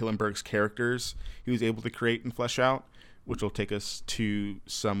Hillenberg's characters he was able to create and flesh out, which will take us to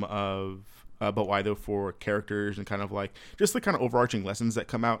some of but why though for characters and kind of like just the kind of overarching lessons that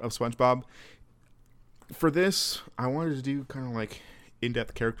come out of SpongeBob. For this, I wanted to do kind of like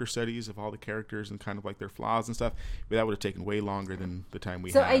in-depth character studies of all the characters and kind of like their flaws and stuff, but that would have taken way longer than the time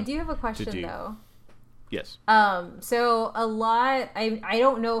we had. So I do have a question though. Yes. So a lot, I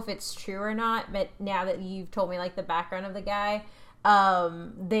don't know if it's true or not, but now that you've told me like the background of the guy, I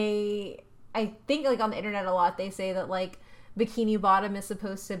think like on the internet a lot, they say that like Bikini Bottom is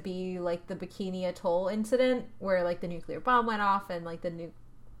supposed to be like the Bikini Atoll incident where like the nuclear bomb went off and like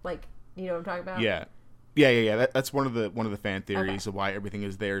like, you know what I'm talking about? Yeah. That's one of the fan theories of why everything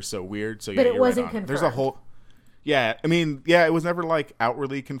is there so weird. So yeah, but it wasn't right confirmed. There's a whole. Yeah, I mean, yeah, it was never like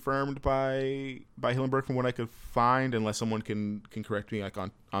outwardly confirmed by Hillenberg from what I could find, unless someone can correct me like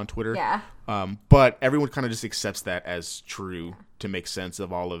on Twitter. Yeah. But everyone kind of just accepts that as true to make sense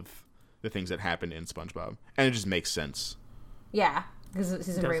of all of the things that happened in SpongeBob, and it just makes sense. Yeah, because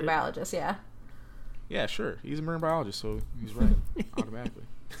he's a marine biologist. Yeah. Yeah, sure. He's a marine biologist, so he's right automatically.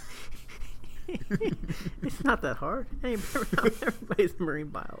 It's not that hard. Hey, everybody's a marine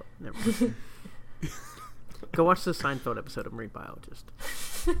biologist. Never mind. Go watch the Seinfeld episode of Marine Biologist.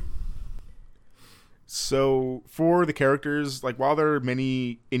 So for the characters, like while there are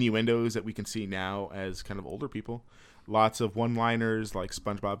many innuendos that we can see now as kind of older people, lots of one-liners like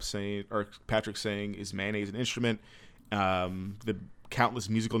SpongeBob saying or Patrick saying, "Is mayonnaise an instrument?" The countless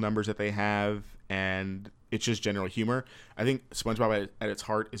musical numbers that they have, and it's just general humor. I think SpongeBob at its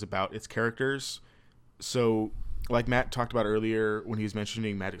heart is about its characters. So like Matt talked about earlier when he was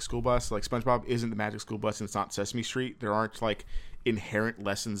mentioning Magic School Bus, like SpongeBob isn't the Magic School Bus and it's not Sesame Street. There aren't like inherent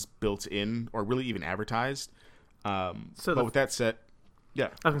lessons built in or really even advertised. But with that said, yeah.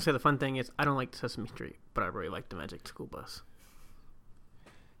 I was going to say the fun thing is I don't like Sesame Street, but I really like the Magic School Bus.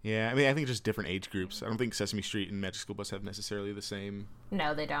 Yeah, I mean, I think just different age groups. I don't think Sesame Street and Magic School Bus have necessarily the same...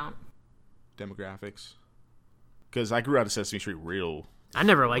 No, they don't. ...demographics. Because I grew out of Sesame Street real... I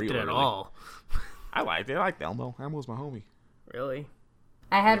never liked it at all. I liked it. I liked Elmo. Elmo's my homie. Really?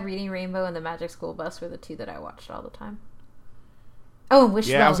 I had Reading Rainbow and the Magic School Bus were the two that I watched all the time. Oh, and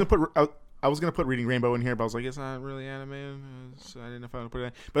Wishbone. Yeah, I was gonna put Reading Rainbow in here, but I was like, it's not really anime, so I didn't know if I want to put it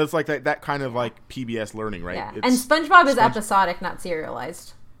in. But it's like that kind of like PBS learning, right? Yeah, and SpongeBob is episodic, not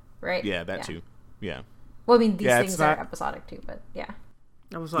serialized, right? Yeah, that too. Yeah. Well, I mean, these things are episodic too, but yeah.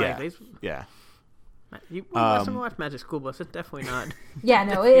 I was like, yeah. You last time I watched Magic School Bus, it's definitely not. Yeah,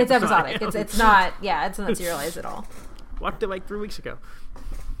 no, it's episodic. It's not. Yeah, it's not serialized at all. Watched it like 3 weeks ago.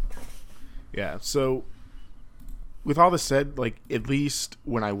 Yeah. So, with all this said, like at least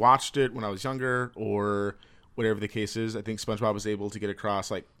when I watched it when I was younger, or whatever the case is, I think SpongeBob was able to get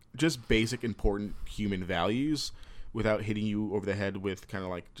across like just basic important human values without hitting you over the head with kind of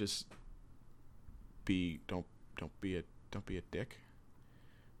like just don't be a dick.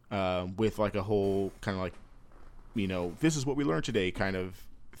 With like a whole kind of like, you know, this is what we learned today kind of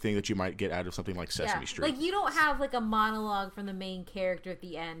thing that you might get out of something like Sesame Street. Like you don't have like a monologue from the main character at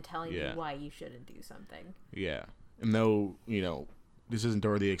the end telling you why you shouldn't do something. Yeah. And no, you know, this isn't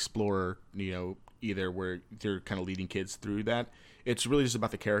Dora the Explorer, you know, either where they're kind of leading kids through that. It's really just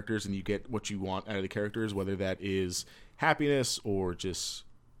about the characters and you get what you want out of the characters, whether that is happiness or just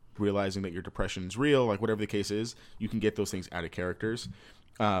realizing that your depression is real, like whatever the case is, you can get those things out of characters.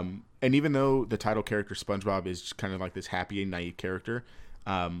 And even though the title character SpongeBob is kind of like this happy and naive character,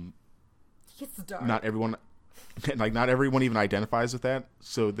 it's dark. not everyone even identifies with that.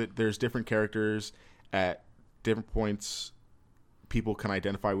 So that there's different characters at different points. People can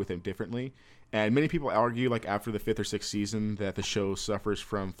identify with him differently, and many people argue, like after the 5th or 6th season, that the show suffers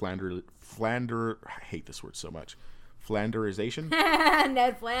from I hate this word so much. Flanderization.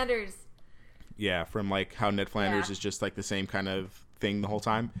 Ned Flanders. Yeah, from like how Ned Flanders is just like the same kind of thing the whole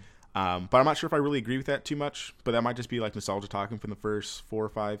time. But I'm not sure if I really agree with that too much. But that might just be like nostalgia talking from the first 4 or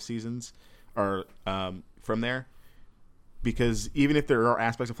 5 seasons, or from there. Because even if there are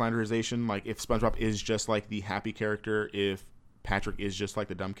aspects of Flanderization, like if SpongeBob is just like the happy character, if Patrick is just like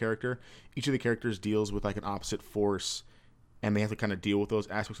the dumb character, each of the characters deals with like an opposite force, and they have to kind of deal with those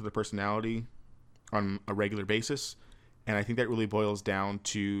aspects of their personality on a regular basis. And I think that really boils down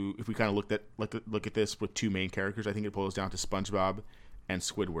to, if we kind of look at this with two main characters, I think it boils down to SpongeBob and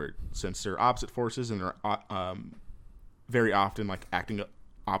Squidward, since they're opposite forces and they're very often like acting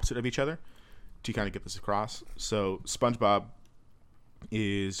opposite of each other to kind of get this across. So SpongeBob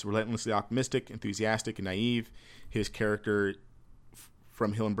is relentlessly optimistic, enthusiastic, and naive. His character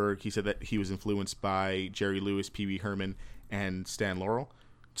from Hillenburg, he said that he was influenced by Jerry Lewis, Pee Wee Herman, and Stan Laurel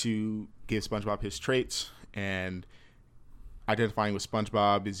to give SpongeBob his traits. And identifying with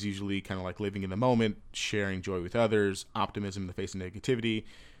SpongeBob is usually kind of like living in the moment, sharing joy with others, optimism in the face of negativity,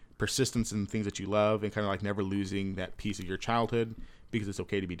 persistence in things that you love, and kind of like never losing that piece of your childhood because it's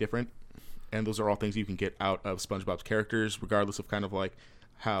okay to be different. And those are all things you can get out of SpongeBob's characters, regardless of kind of like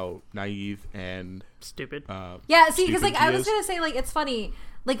how naive and stupid. Yeah, see, because like he I was is. gonna say, like, it's funny.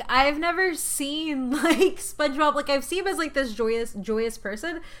 Like, I've never seen like SpongeBob. Like, I've seen him as like this joyous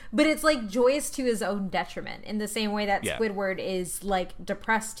person, but it's like joyous to his own detriment. In the same way that Yeah. Squidward is like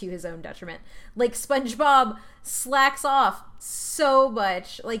depressed to his own detriment. Like, SpongeBob slacks off so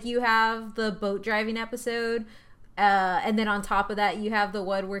much. Like, you have the boat driving episode. And then on top of that, you have the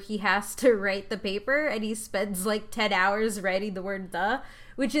one where he has to write the paper and he spends like 10 hours writing the word "the,"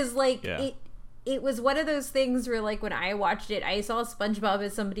 which is like, Yeah. it was one of those things where like when I watched it, I saw SpongeBob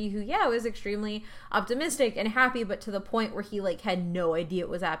as somebody who, yeah, was extremely optimistic and happy, but to the point where he like had no idea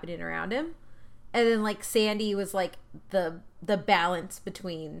what was happening around him. And then like Sandy was like the balance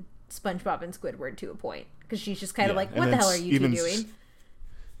between SpongeBob and Squidward to a point, because she's just kind of like, And what the then hell are you two doing?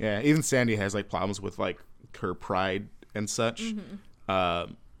 Yeah, even Sandy has like problems with like her pride and such.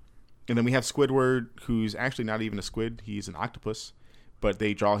 And then we have Squidward, who's actually not even a squid; he's an octopus. But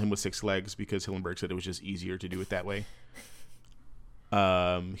they draw him with 6 legs because Hillenburg said it was just easier to do it that way.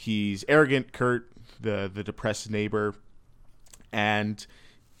 He's arrogant, curt, the depressed neighbor, and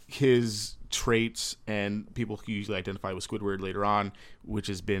his traits, and people who usually identify with Squidward later on, which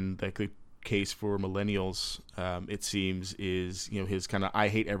has been like the case for millennials, it seems, is, you know, his kind of I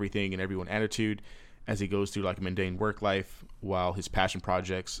hate everything and everyone attitude as he goes through like a mundane work life, while his passion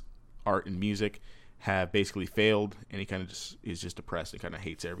projects, art and music, have basically failed, and he kind of just is just depressed and kind of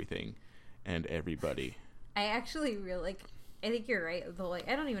hates everything and everybody. I actually really like. I think you're right. The whole, like,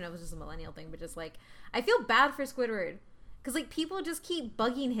 I don't even know if it's just a millennial thing, but just like, I feel bad for Squidward because like people just keep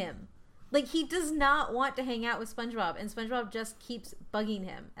bugging him. Like, he does not want to hang out with SpongeBob, and SpongeBob just keeps bugging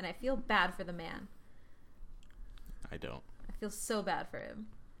him, and I feel bad for the man. I don't. I feel so bad for him.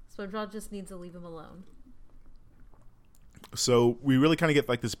 SpongeBob just needs to leave him alone. So we really kind of get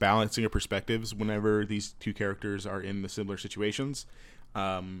like this balancing of perspectives whenever these two characters are in the similar situations.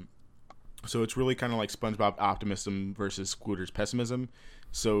 So it's really kind of like SpongeBob optimism versus Squidward's pessimism.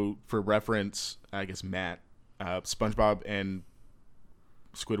 So for reference, I guess Matt, SpongeBob and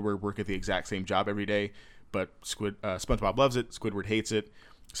Squidward work at the exact same job every day, but SpongeBob loves it, Squidward hates it.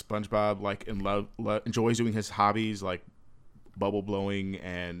 SpongeBob like enjoys doing his hobbies like bubble blowing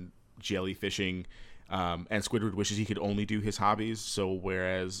and jellyfishing. And Squidward wishes he could only do his hobbies. So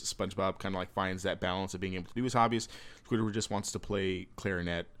whereas SpongeBob kind of like finds that balance of being able to do his hobbies, Squidward just wants to play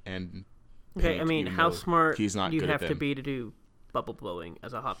clarinet and Okay, paint, I mean, even how though smart he's not you good have at to them. be to do bubble blowing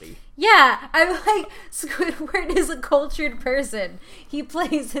as a hobby? Yeah, I'm like, Squidward is a cultured person. He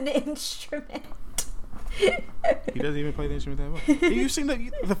plays an instrument. He doesn't even play the instrument that well. You've seen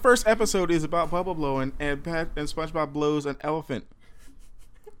the first episode is about bubble blowing, and SpongeBob blows an elephant.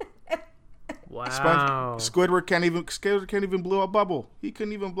 Wow. Squidward can't even blow a bubble. He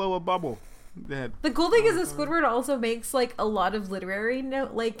couldn't even blow a bubble. That The cool thing is that Squidward also makes like a lot of literary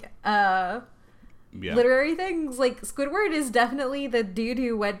literary things. Like, Squidward is definitely the dude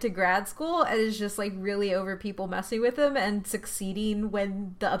who went to grad school and is just like really over people messing with him and succeeding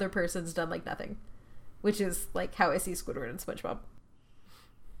when the other person's done like nothing, which is like how I see Squidward and SpongeBob.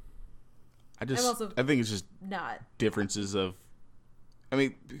 I think it's just Not. differences of. I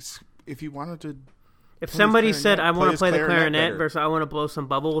mean, if you wanted to. If Play somebody his said, clarinet, I want to play play his the clarinet clarinet better. versus I want to blow some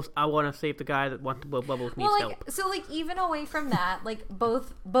bubbles, I want to save the guy that wants to blow bubbles needs Well, help. like, so like even away from that, like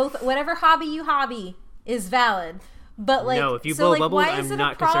both whatever hobby you hobby is valid. But like, No, if you so, blow like, bubbles, why is I'm it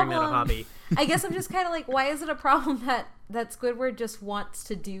not a considering that a problem? hobby. I guess I'm just kind of like, why is it a problem that Squidward just wants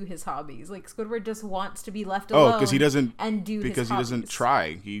to do his hobbies? Like, Squidward just wants to be left alone. Oh, because he doesn't. and do because his he doesn't hobbies.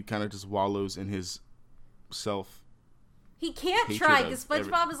 try. He kind of just wallows in his self. He can't hatred try of because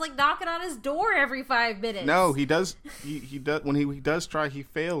SpongeBob is like knocking on his door every 5 minutes. No, he does. He does. When he does try, he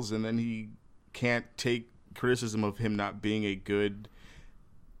fails, and then he can't take criticism of him not being a good.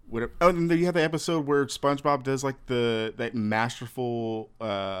 Whatever. Oh, and then you have the episode where SpongeBob does like that masterful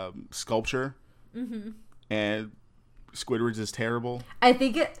sculpture, and Squidward's is terrible. I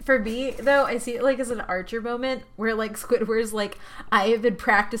think for me though, I see it like as an Archer moment where like Squidward's like, I have been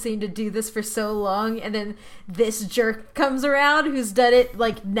practicing to do this for so long, and then this jerk comes around who's done it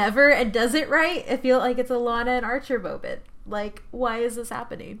like never and does it right. I feel like it's a Lana and Archer moment. Like, why is this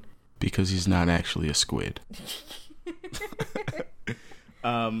happening? Because he's not actually a squid.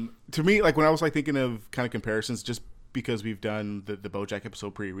 To me, like when I was like thinking of kind of comparisons, just because we've done the BoJack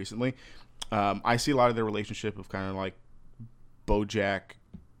episode pretty recently, I see a lot of the relationship of kind of like BoJack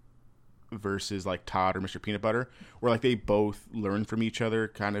versus like Todd or Mr. Peanut Butter, where like they both learn from each other,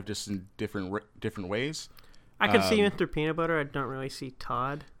 kind of just in different ways. I can see Mr. Peanut Butter. I don't really see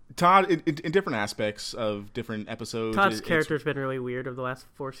Todd. Todd in different aspects of different episodes. Todd's character's been really weird over the last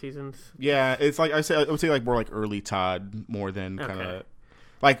 4 seasons. Yeah, it's like I would say like more like early Todd more than kind of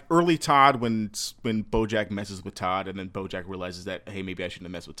like early Todd when BoJack messes with Todd, and then BoJack realizes that, hey, maybe I shouldn't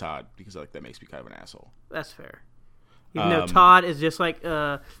have messed with Todd because like that makes me kind of an asshole. That's fair. Even though Todd is just like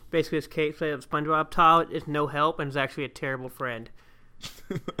basically as Kate said of SpongeBob, Todd is no help and is actually a terrible friend.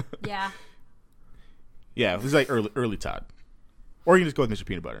 Yeah. Yeah, this is like early Todd. Or you can just go with Mr.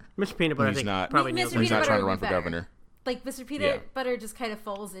 Peanut Butter. Mr. Peanut Butter, I think, probably Mr. knows. He's not Peanut trying to Butter run would for be better. governor. Like Mr. Peanut Butter just kind of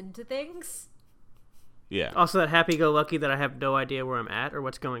falls into things. Yeah. Also, that happy-go-lucky that I have no idea where I'm at or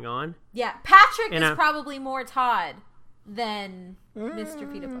what's going on. Yeah, Patrick is probably more Todd than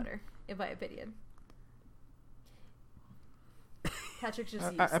Mr. Peanut Butter, in my opinion. Patrick's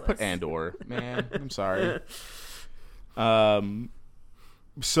just useless. I put Andor, man. I'm sorry.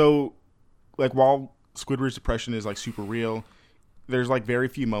 So, like, while Squidward's depression is like super real, there's like very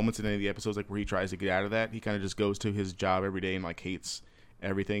few moments in any of the episodes like where he tries to get out of that. He kind of just goes to his job every day and like hates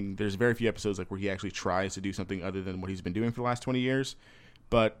everything. There's very few episodes like where he actually tries to do something other than what he's been doing for the last 20 years.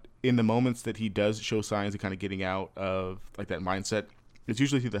 But in the moments that he does show signs of kind of getting out of like that mindset, it's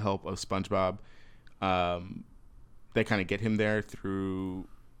usually through the help of SpongeBob. That kind of get him there through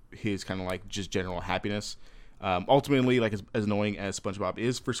his kind of like just general happiness. Ultimately, like as annoying as SpongeBob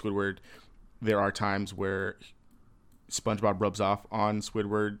is for Squidward, there are times where SpongeBob rubs off on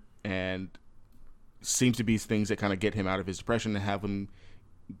Squidward and seems to be things that kind of get him out of his depression and have him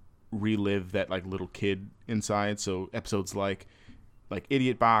relive that like little kid inside. So episodes like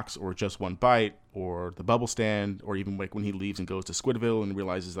Idiot Box or Just One Bite or The Bubble Stand, or even like when he leaves and goes to Squidville and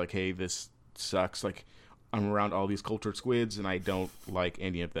realizes like, hey, this sucks. Like I'm around all these cultured squids and I don't like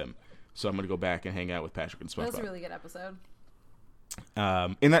any of them. So I'm going to go back and hang out with Patrick and SpongeBob. That was a really good episode.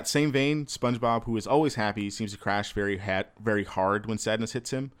 In that same vein, SpongeBob, who is always happy, seems to crash very hard when sadness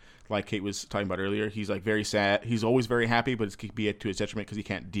hits him. Like Kate was talking about earlier, he's like very sad. He's always very happy, but it could be to his detriment because he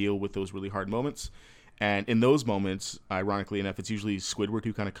can't deal with those really hard moments. And in those moments, ironically enough, it's usually Squidward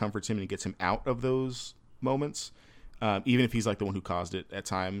who kind of comforts him and gets him out of those moments, even if he's like the one who caused it at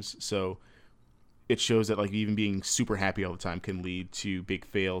times. So it shows that like even being super happy all the time can lead to big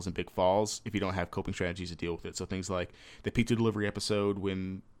fails and big falls if you don't have coping strategies to deal with it. So things like the pizza delivery episode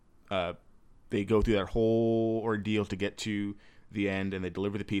when they go through that whole ordeal to get to the end and they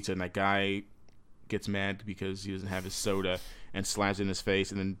deliver the pizza and that guy gets mad because he doesn't have his soda and slams it in his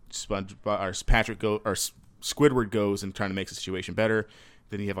face, and then Squidward goes and trying to make the situation better.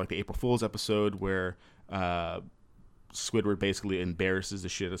 Then you have like the April Fool's episode where Squidward basically embarrasses the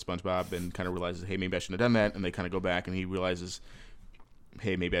shit out of SpongeBob and kind of realizes, hey, maybe I shouldn't have done that. And they kind of go back and he realizes,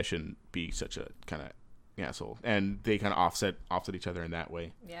 hey, maybe I shouldn't be such a kind of asshole. And they kind of offset each other in that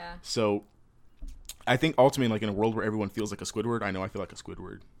way. Yeah. So I think ultimately, like in a world where everyone feels like a Squidward, I know I feel like a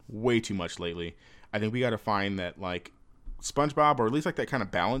Squidward way too much lately. I think we got to find that like SpongeBob, or at least like that kind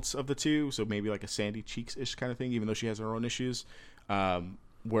of balance of the two. So maybe like a Sandy Cheeks-ish kind of thing, even though she has her own issues,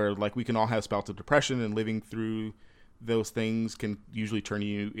 where like we can all have spouts of depression, and living through those things can usually turn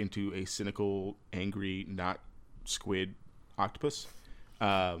you into a cynical, angry, not squid octopus.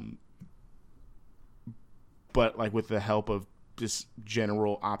 But like with the help of just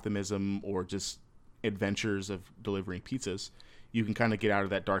general optimism or just adventures of delivering pizzas, you can kind of get out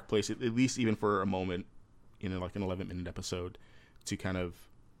of that dark place, at least even for a moment in like an 11-minute episode, to kind of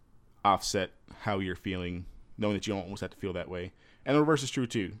offset how you're feeling, knowing that you don't always have to feel that way. And the reverse is true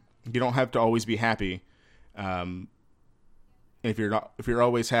too. You don't have to always be happy. If you're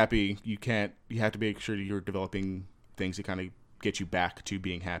always happy, you have to make sure that you're developing things to kind of get you back to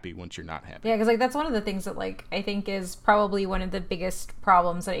being happy once you're not happy. Yeah, because like that's one of the things that like I think is probably one of the biggest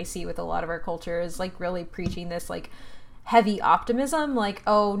problems that I see with a lot of our culture is like really preaching this like heavy optimism, like,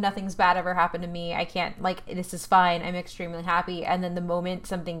 oh, nothing's bad ever happened to me, I can't, like, this is fine, I'm extremely happy. And then the moment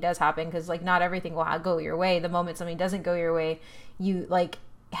something does happen, because like not everything will go your way, the moment something doesn't go your way, you like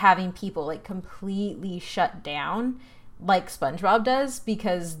having people like completely shut down like SpongeBob does,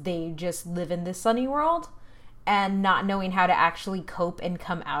 because they just live in this sunny world. and not knowing how to actually cope and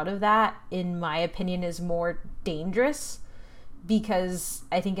come out of that, in my opinion, is more dangerous, because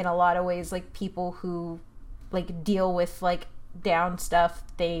I think in a lot of ways, like, people who like deal with like down stuff,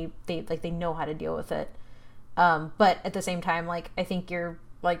 they know how to deal with it. But at the same time, like, I think you're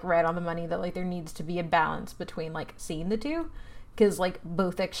like right on the money that like there needs to be a balance between like seeing the two, because like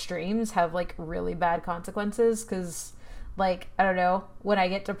both extremes have like really bad consequences. Because like, I don't know, when I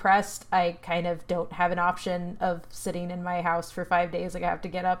get depressed, I kind of don't have an option of sitting in my house for 5 days. Like, I have to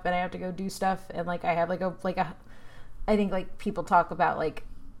get up and I have to go do stuff, and like I have like a I think like people talk about like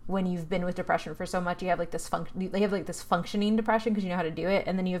when you've been with depression for so much, you have like this they have like this functioning depression because you know how to do it,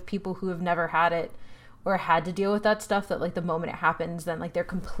 and then you have people who have never had it or had to deal with that stuff, that like the moment it happens, then like they're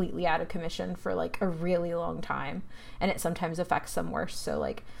completely out of commission for like a really long time, and it sometimes affects them worse. So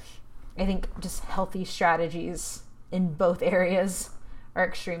like, I think just healthy strategies in both areas are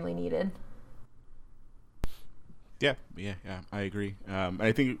extremely needed. Yeah, I agree. And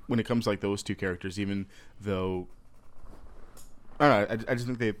I think when it comes to like those two characters, even though I don't know, I just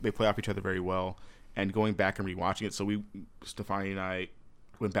think they play off each other very well. And going back and rewatching it, so Stefani and I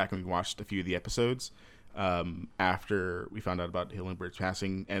went back and we watched a few of the episodes after we found out about Hillenberg's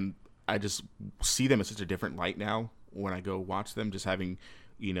passing, and I just see them in such a different light now when I go watch them, just having,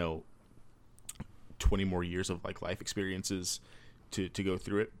 20 more years of like life experiences to go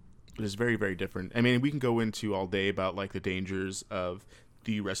through it. It is very, very different. I mean, we can go into all day about like the dangers of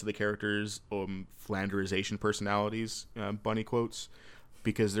the rest of the characters' Flanderization personalities, bunny quotes,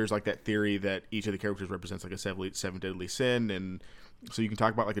 because there's like that theory that each of the characters represents like a seven deadly sin. And so you can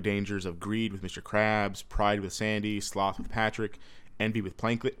talk about like the dangers of greed with Mr. Krabs, pride with Sandy, sloth with Patrick, envy with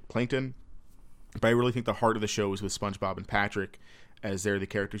Plankton. But I really think the heart of the show is with SpongeBob and Patrick, as they're the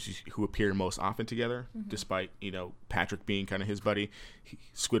characters who appear most often together, despite, Patrick being kind of his buddy.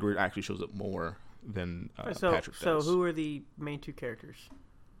 Squidward actually shows up more than Patrick does. So who are the main two characters?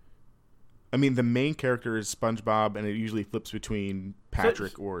 I mean, the main character is SpongeBob, and it usually flips between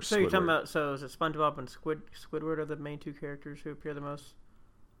Patrick or Squidward. So you're talking about, so is it SpongeBob and Squidward are the main two characters who appear the most?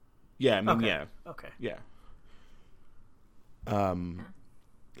 Yeah, I mean, okay. yeah. Okay. Yeah.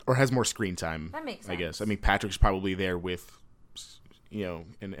 Or has more screen time. That makes sense. I guess. I mean, Patrick's probably there with,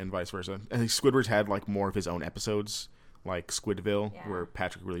 and vice versa. I think Squidward's had like more of his own episodes, like Squidville, where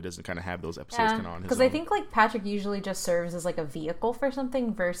Patrick really doesn't kind of have those episodes kind of on his own. Because I think like Patrick usually just serves as like a vehicle for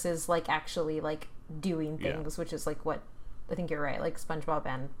something versus like actually like doing things, which is like what I think you're right. Like SpongeBob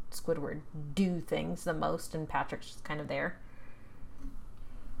and Squidward do things the most, and Patrick's just kind of there.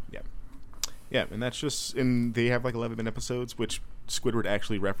 Yeah, and that's just, and they have like 11 episodes, which Squidward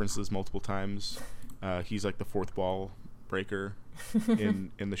actually references multiple times. He's like the fourth wall breaker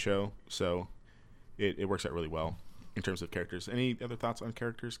in the show, so it works out really well in terms of characters. Any other thoughts on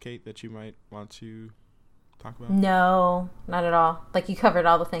characters, Kate, that you might want to talk about? No, not at all. Like, you covered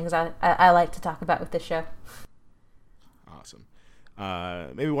all the things I like to talk about with this show. Awesome.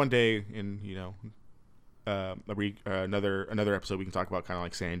 Maybe one day in another episode we can talk about kind of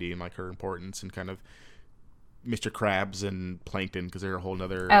like Sandy and like her importance and kind of Mr. Krabs and Plankton, because they're a whole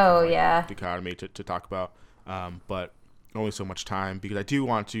nother dichotomy to talk about. But only so much time, because I do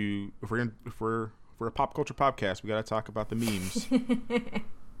want to, if we're a pop culture podcast, we got to talk about the memes.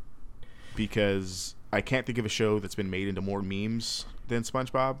 Because I can't think of a show that's been made into more memes than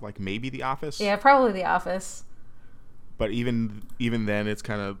SpongeBob. Like maybe The Office. Yeah, probably The Office. But even then, it's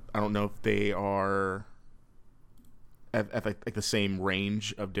kind of, I don't know if they are at like the same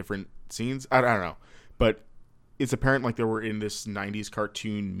range of different scenes. I don't know, but it's apparent like they were in this 90s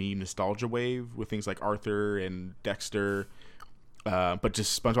cartoon meme nostalgia wave with things like Arthur and Dexter, but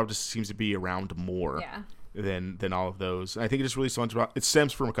just SpongeBob just seems to be around more than all of those. And I think it just really it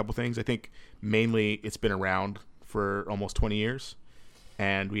stems from a couple things. I think mainly it's been around for almost 20 years,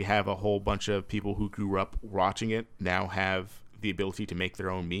 and we have a whole bunch of people who grew up watching it now have the ability to make their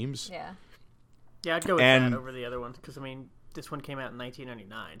own memes. Yeah, I'd go with that over the other ones, because, I mean, this one came out in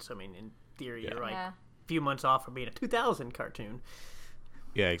 1999, so, I mean, in theory, you're like a few months off from being a 2000 cartoon.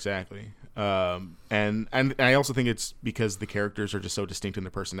 Yeah, exactly. And I also think it's because the characters are just so distinct in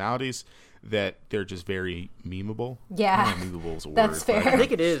their personalities that they're just very memeable. Yeah. Memeable is a word. That's fair. I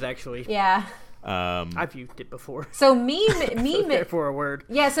think it is, actually. Yeah. I've used it before. So meme Therefore a word.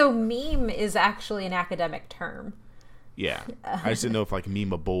 Yeah, so meme is actually an academic term. Yeah. I just didn't know if like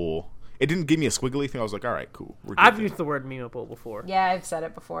memeable. It didn't give me a squiggly thing. I was like, all right, cool. I've used the word memeable before. Yeah, I've said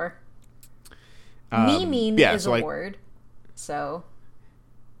it before. Memeing is a word. So,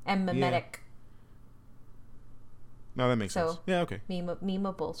 and mimetic. No, that makes sense. Yeah, okay.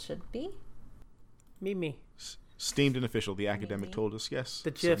 Memeable should be. Me. Steamed and official. The academic Amazing. told us yes.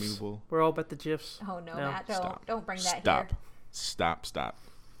 The so GIFs. memeable. We're all about the GIFs. Oh no, No. Matt, Stop. don't bring that Stop.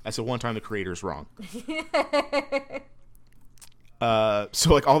 That's the one time the creator's wrong. here.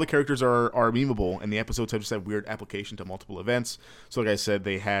 So like all the characters are memeable, and the episodes have just had weird application to multiple events. So like I said,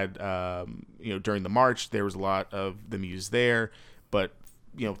 they had during the march there was a lot of them used there, but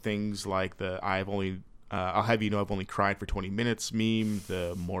things like the I'll have you know I've only cried for 20 minutes meme,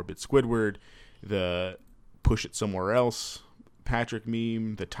 the morbid Squidward, the push it somewhere else Patrick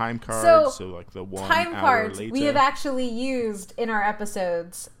meme, the time card, so like the 1 time hour cards later. we have actually used in our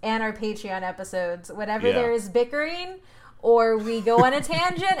episodes and our Patreon episodes whenever Yeah. there is bickering or we go on a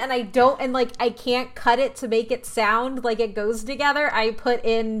tangent and I can't cut it to make it sound like it goes together. I put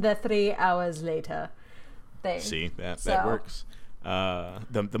in the 3 hours later thing. See, that So- works.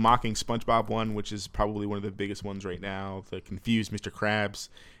 The mocking SpongeBob one, which is probably one of the biggest ones right now. The confused Mr. Krabs.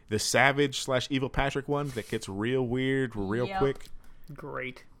 The savage / evil Patrick one that gets real weird real Yep. quick.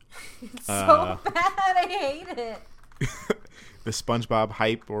 Great. So bad, I hate it. The SpongeBob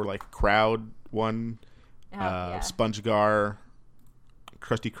hype or like crowd one. Oh, yeah. SpongeGar,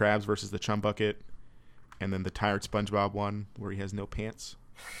 Krusty Krabs versus the Chum Bucket, and then the tired SpongeBob one where he has no pants.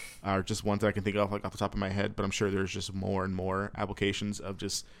 Are just ones that I can think of like off the top of my head, but I'm sure there's just more and more applications of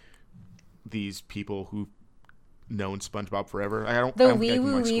just these people who've known SpongeBob forever. I don't The think I wee can,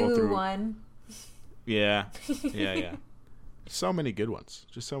 woo like, wee scroll woo through. one. Yeah. So many good ones.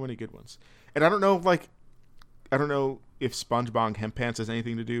 Just so many good ones. And I don't know if SpongeBob Hemp Pants has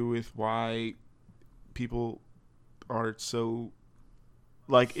anything to do with why people are so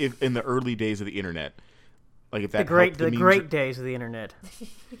like if in the early days of the internet. Like if that The great days of the internet.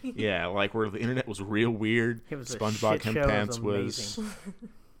 Yeah, like where the internet was real weird. It was a SpongeBob shit Hemp show. It Pants was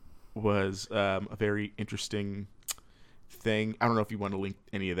was a very interesting thing. I don't know if you want to link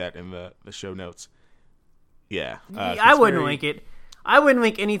any of that in the show notes. Yeah, I wouldn't link it. I wouldn't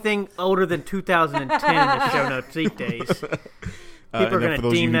link anything older than 2010 in the show notes these days. People are going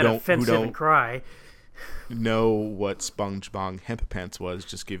to deem that offensive and cry. Know what SpongeBob Hemp Pants was,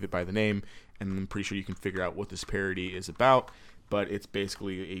 just give it by the name, and I'm pretty sure you can figure out what this parody is about. But it's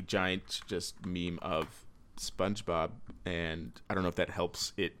basically a giant just meme of SpongeBob, and I don't know if that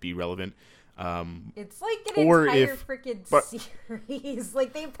helps it be relevant. It's like an Or entire if- freaking but- series.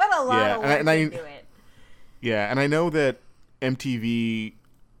 Like they put a lot Yeah, of and work I- into it. Yeah, and I know that MTV,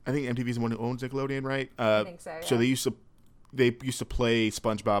 I think MTV is the one who owns Nickelodeon, right? I think so, So yeah. they used to play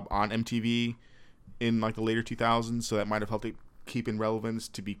SpongeBob on MTV in like the later 2000s, so that might have helped it keep in relevance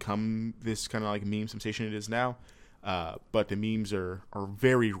to become this kind of like meme sensation it is now. But the memes are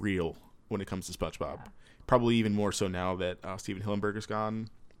very real when it comes to SpongeBob. Yeah. Probably even more so now that Steven Hillenburg is gone.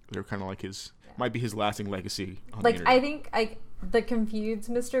 They're kind of like might be his lasting legacy on the Like internet. I think the confused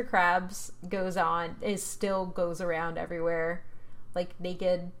Mr. Krabs still goes around everywhere, like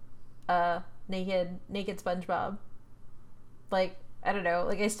naked SpongeBob. Like I don't know,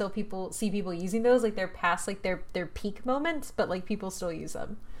 like I still see people using those, like they're past like their peak moments, but like people still use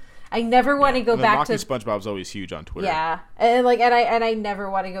them. I never want to go And then back to Mocking SpongeBob's always huge on Twitter. yeah, and I never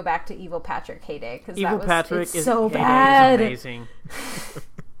want to go back to Evil Patrick heyday because Evil Patrick is so heyday bad. is amazing.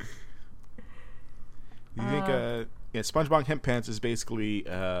 You think SpongeBob Hemp Pants is basically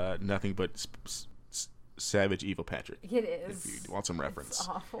nothing but savage evil Patrick? It If is. you want some reference. It's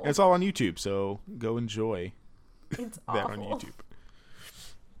awful. And it's all on YouTube, so go enjoy It's that awful. on YouTube.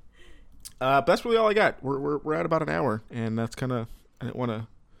 But that's really all I got. We're at about an hour, and that's kind of I didn't want to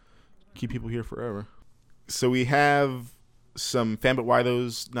keep people here forever. So we have some fan but why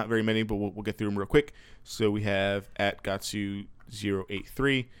those, not very many, but we'll get through them real quick. So we have at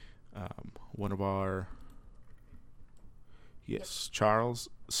Gatsu083, one of our Charles.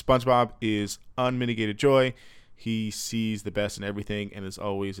 SpongeBob is unmitigated joy. He sees the best in everything and is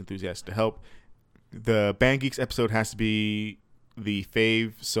always enthusiastic to help. The Band Geeks episode has to be the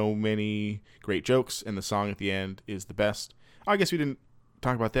fave. So many great jokes, and the song at the end is the best. I guess we didn't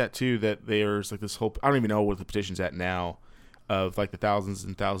talk about that too, that there's like this whole, I don't even know what the petition's at now, of like the thousands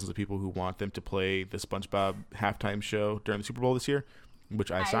and thousands of people who want them to play the SpongeBob halftime show during the Super Bowl this year,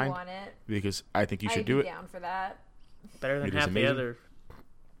 which I signed want it. because I think you should I'd do be it. down for that. Better than It is half amazing. the other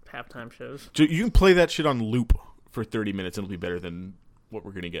halftime shows. So you can play that shit on loop for 30 minutes and it'll be better than what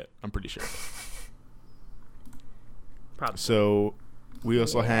we're going to get. I'm pretty sure. Probably. So we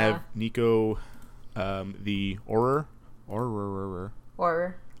also Yeah. have Nico, the Orer. Or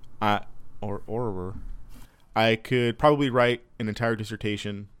I could probably write an entire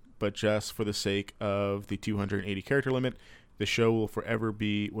dissertation, but just for the sake of the 280 character limit, the show will forever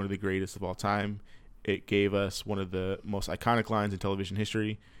be one of the greatest of all time. It gave us one of the most iconic lines in television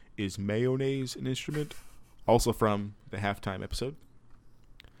history. Is mayonnaise an instrument? also from the halftime episode,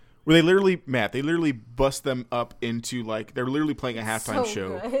 where they literally bust them up into like they're literally playing a halftime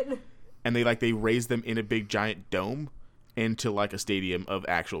show, good. and they raise them in a big giant dome into like a stadium of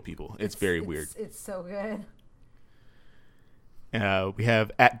actual people. It's very weird. It's so good. We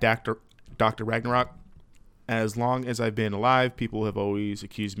have at Dr. Ragnarok. As long as I've been alive, people have always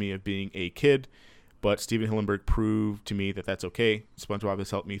accused me of being a kid, but Steven Hillenburg proved to me that that's okay. SpongeBob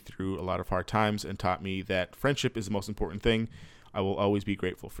has helped me through a lot of hard times and taught me that friendship is the most important thing. I will always be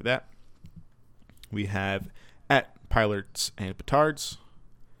grateful for that. We have at Pilots and Petards,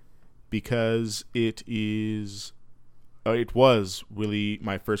 because it was really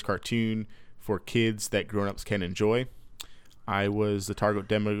my first cartoon for kids that grown-ups can enjoy. I was the target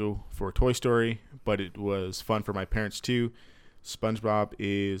demo for Toy Story, but it was fun for my parents too. SpongeBob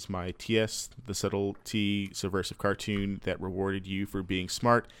is my TS, the subtlety subversive cartoon that rewarded you for being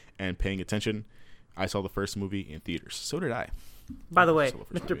smart and paying attention. I saw the first movie in theaters. So did I. By the way,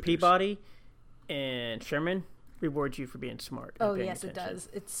 Mr. Peabody and Sherman reward you for being smart. Oh, yes, attention. It does.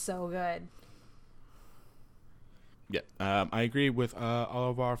 It's so good. Yeah, I agree with all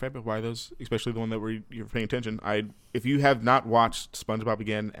of our feedback. Why those, especially the one that you're paying attention. If you have not watched SpongeBob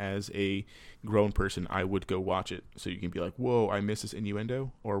again as a grown person, I would go watch it so you can be like, "Whoa, I miss this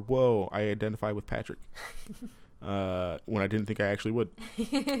innuendo," or "Whoa, I identify with Patrick." When I didn't think I actually would.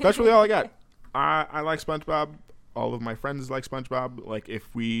 That's really all I got. I like SpongeBob. All of my friends like SpongeBob. Like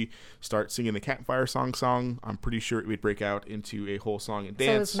if we start singing the Campfire song, I'm pretty sure it would break out into a whole song and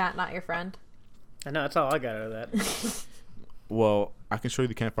dance. So is Matt not your friend? I know, that's all I got out of that. Well, I can show you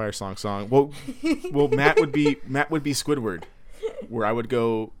the Campfire song. Well, Matt would be Squidward, where I would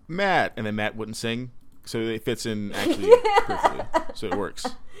go Matt, and then Matt wouldn't sing, so it fits in actually perfectly. So it works.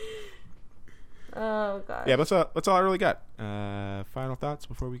 Oh god. Yeah, that's all I really got. Final thoughts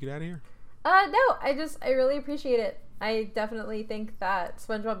before we get out of here? No, I really appreciate it. I definitely think that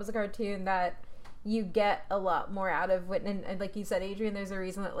SpongeBob is a cartoon that you get a lot more out of it, and like you said, Adrian, there's a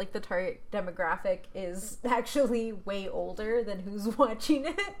reason that like the target demographic is actually way older than who's watching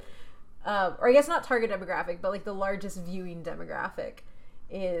it, or I guess not target demographic, but like the largest viewing demographic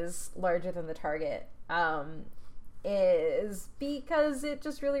is larger than the target, is because it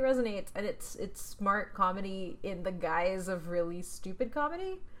just really resonates, and it's smart comedy in the guise of really stupid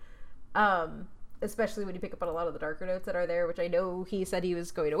comedy, especially when you pick up on a lot of the darker notes that are there, which I know he said he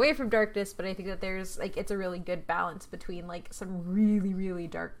was going away from darkness, but I think that there's like it's a really good balance between like some really, really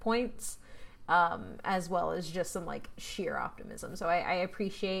dark points, as well as just some like sheer optimism. So I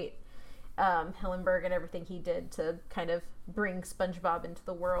appreciate Hillenburg and everything he did to kind of bring SpongeBob into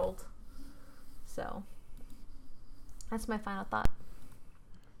the world. So that's my final thought.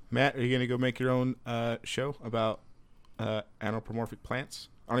 Matt, are you gonna go make your own show about anthropomorphic plants?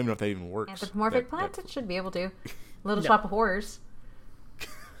 I don't even know if that even works. Anthropomorphic plants? It should be able to. Little Shop of Horrors.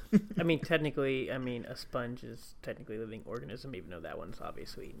 I mean, technically, a sponge is technically a living organism, even though that one's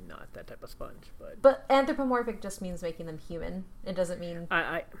obviously not that type of sponge. But anthropomorphic just means making them human. It doesn't mean...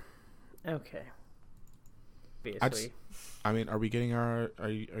 Okay. Obviously. Are we getting our... Are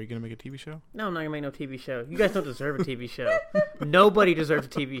you going to make a TV show? No, I'm not going to make no TV show. You guys don't deserve a TV show. Nobody deserves a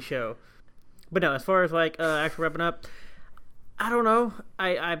TV show. But no, as far as, actually wrapping up... I don't know.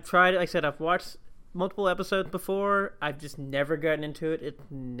 I've tried, like I said, I've watched multiple episodes before. I've just never gotten into it.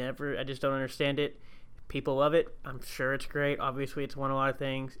 I just don't understand it. People love it. I'm sure it's great. Obviously, it's won a lot of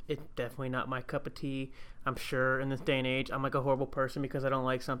things. It's definitely not my cup of tea. I'm sure in this day and age, I'm like a horrible person because I don't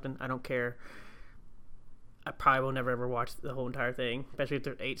like something. I don't care. I probably will never ever watch the whole entire thing, especially if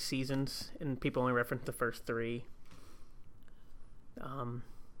there's 8 seasons and people only reference the first 3.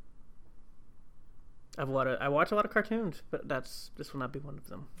 I watch a lot of cartoons, but this will not be one of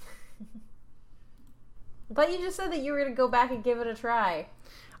them. But you just said that you were going to go back and give it a try.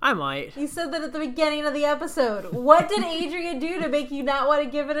 I might. You said that at the beginning of the episode. What did Adrian do to make you not want to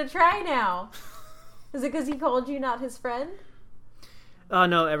give it a try now? Is it because he called you not his friend? Oh,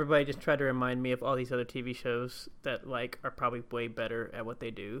 no, everybody just tried to remind me of all these other TV shows that, are probably way better at what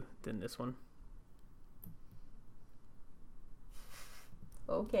they do than this one.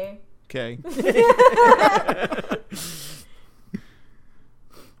 Okay. Okay.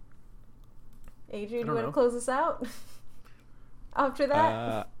 Adrian, you want to close us out? After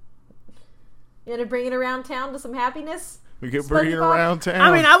that? You want to bring it around town to some happiness? We could bring it around town.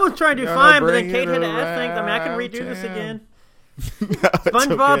 I was trying to do fine, but then Kate had to ask things. I can redo this again.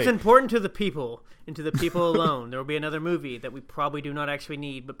 SpongeBob's important to the people and to the people alone. There will be another movie that we probably do not actually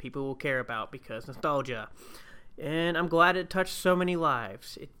need, but people will care about because nostalgia. And I'm glad it touched so many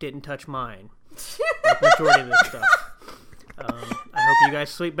lives. It didn't touch mine. Like majority of this stuff. I hope you guys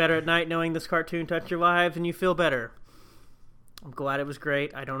sleep better at night knowing this cartoon touched your lives and you feel better. I'm glad it was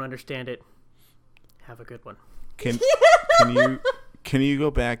great. I don't understand it. Have a good one. Can you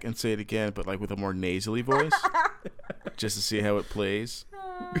go back and say it again, but like with a more nasally voice, just to see how it plays?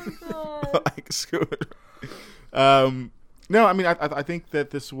 Oh, Like, no, I mean, I think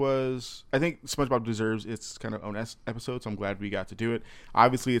that this was. I think SpongeBob deserves its kind of own episode, so I'm glad we got to do it.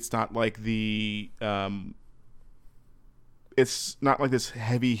 Obviously, it's not like it's not like this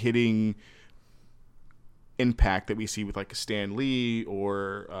heavy hitting impact that we see with like Stan Lee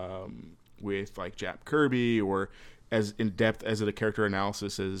or with like Jack Kirby, or as in depth as a character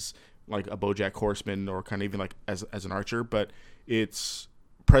analysis as like a BoJack Horseman, or kind of even like as an Archer. But its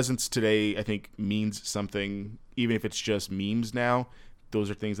presence today, I think, means something, even if it's just memes now. Those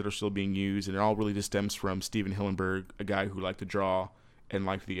are things that are still being used, and it all really just stems from Steven Hillenburg, a guy who liked to draw and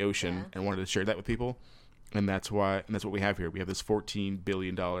liked the ocean and wanted to share that with people. And that's what we have here. We have this $14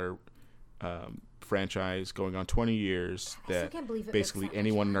 billion franchise going on 20 years that basically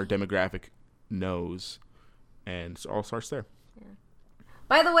anyone in our demographic knows, and it all starts there.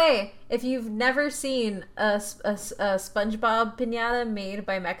 By the way, if you've never seen a SpongeBob piñata made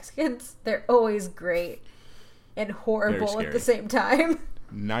by Mexicans, they're always great and horrible at the same time.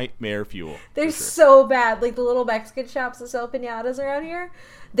 Nightmare fuel. They're so bad. Like the little Mexican shops that sell piñatas around here,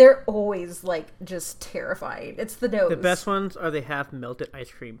 they're always like just terrifying. It's the nose. The best ones are they have melted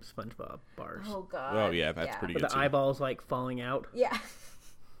ice cream SpongeBob bars. Oh god. Oh yeah, that's pretty good. With the eyeballs like falling out. Yeah.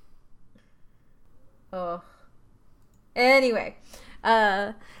 Oh. Anyway,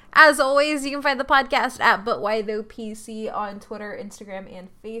 as always, you can find the podcast at But Why Though PC on Twitter, Instagram, and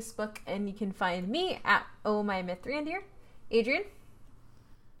Facebook, and you can find me at Oh My Myth Randier. Adrian.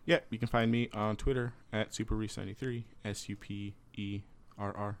 Yeah, you can find me on Twitter at SuperRuiz93,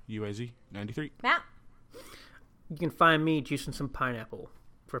 SuperRuiz93. Matt. You can find me juicing some pineapple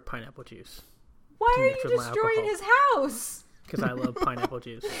for pineapple juice. Why are you destroying his house? Because I love pineapple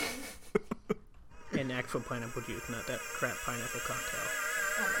juice. And actual pineapple juice, not that crap pineapple cocktail.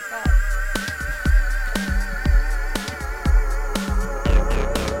 Oh my god.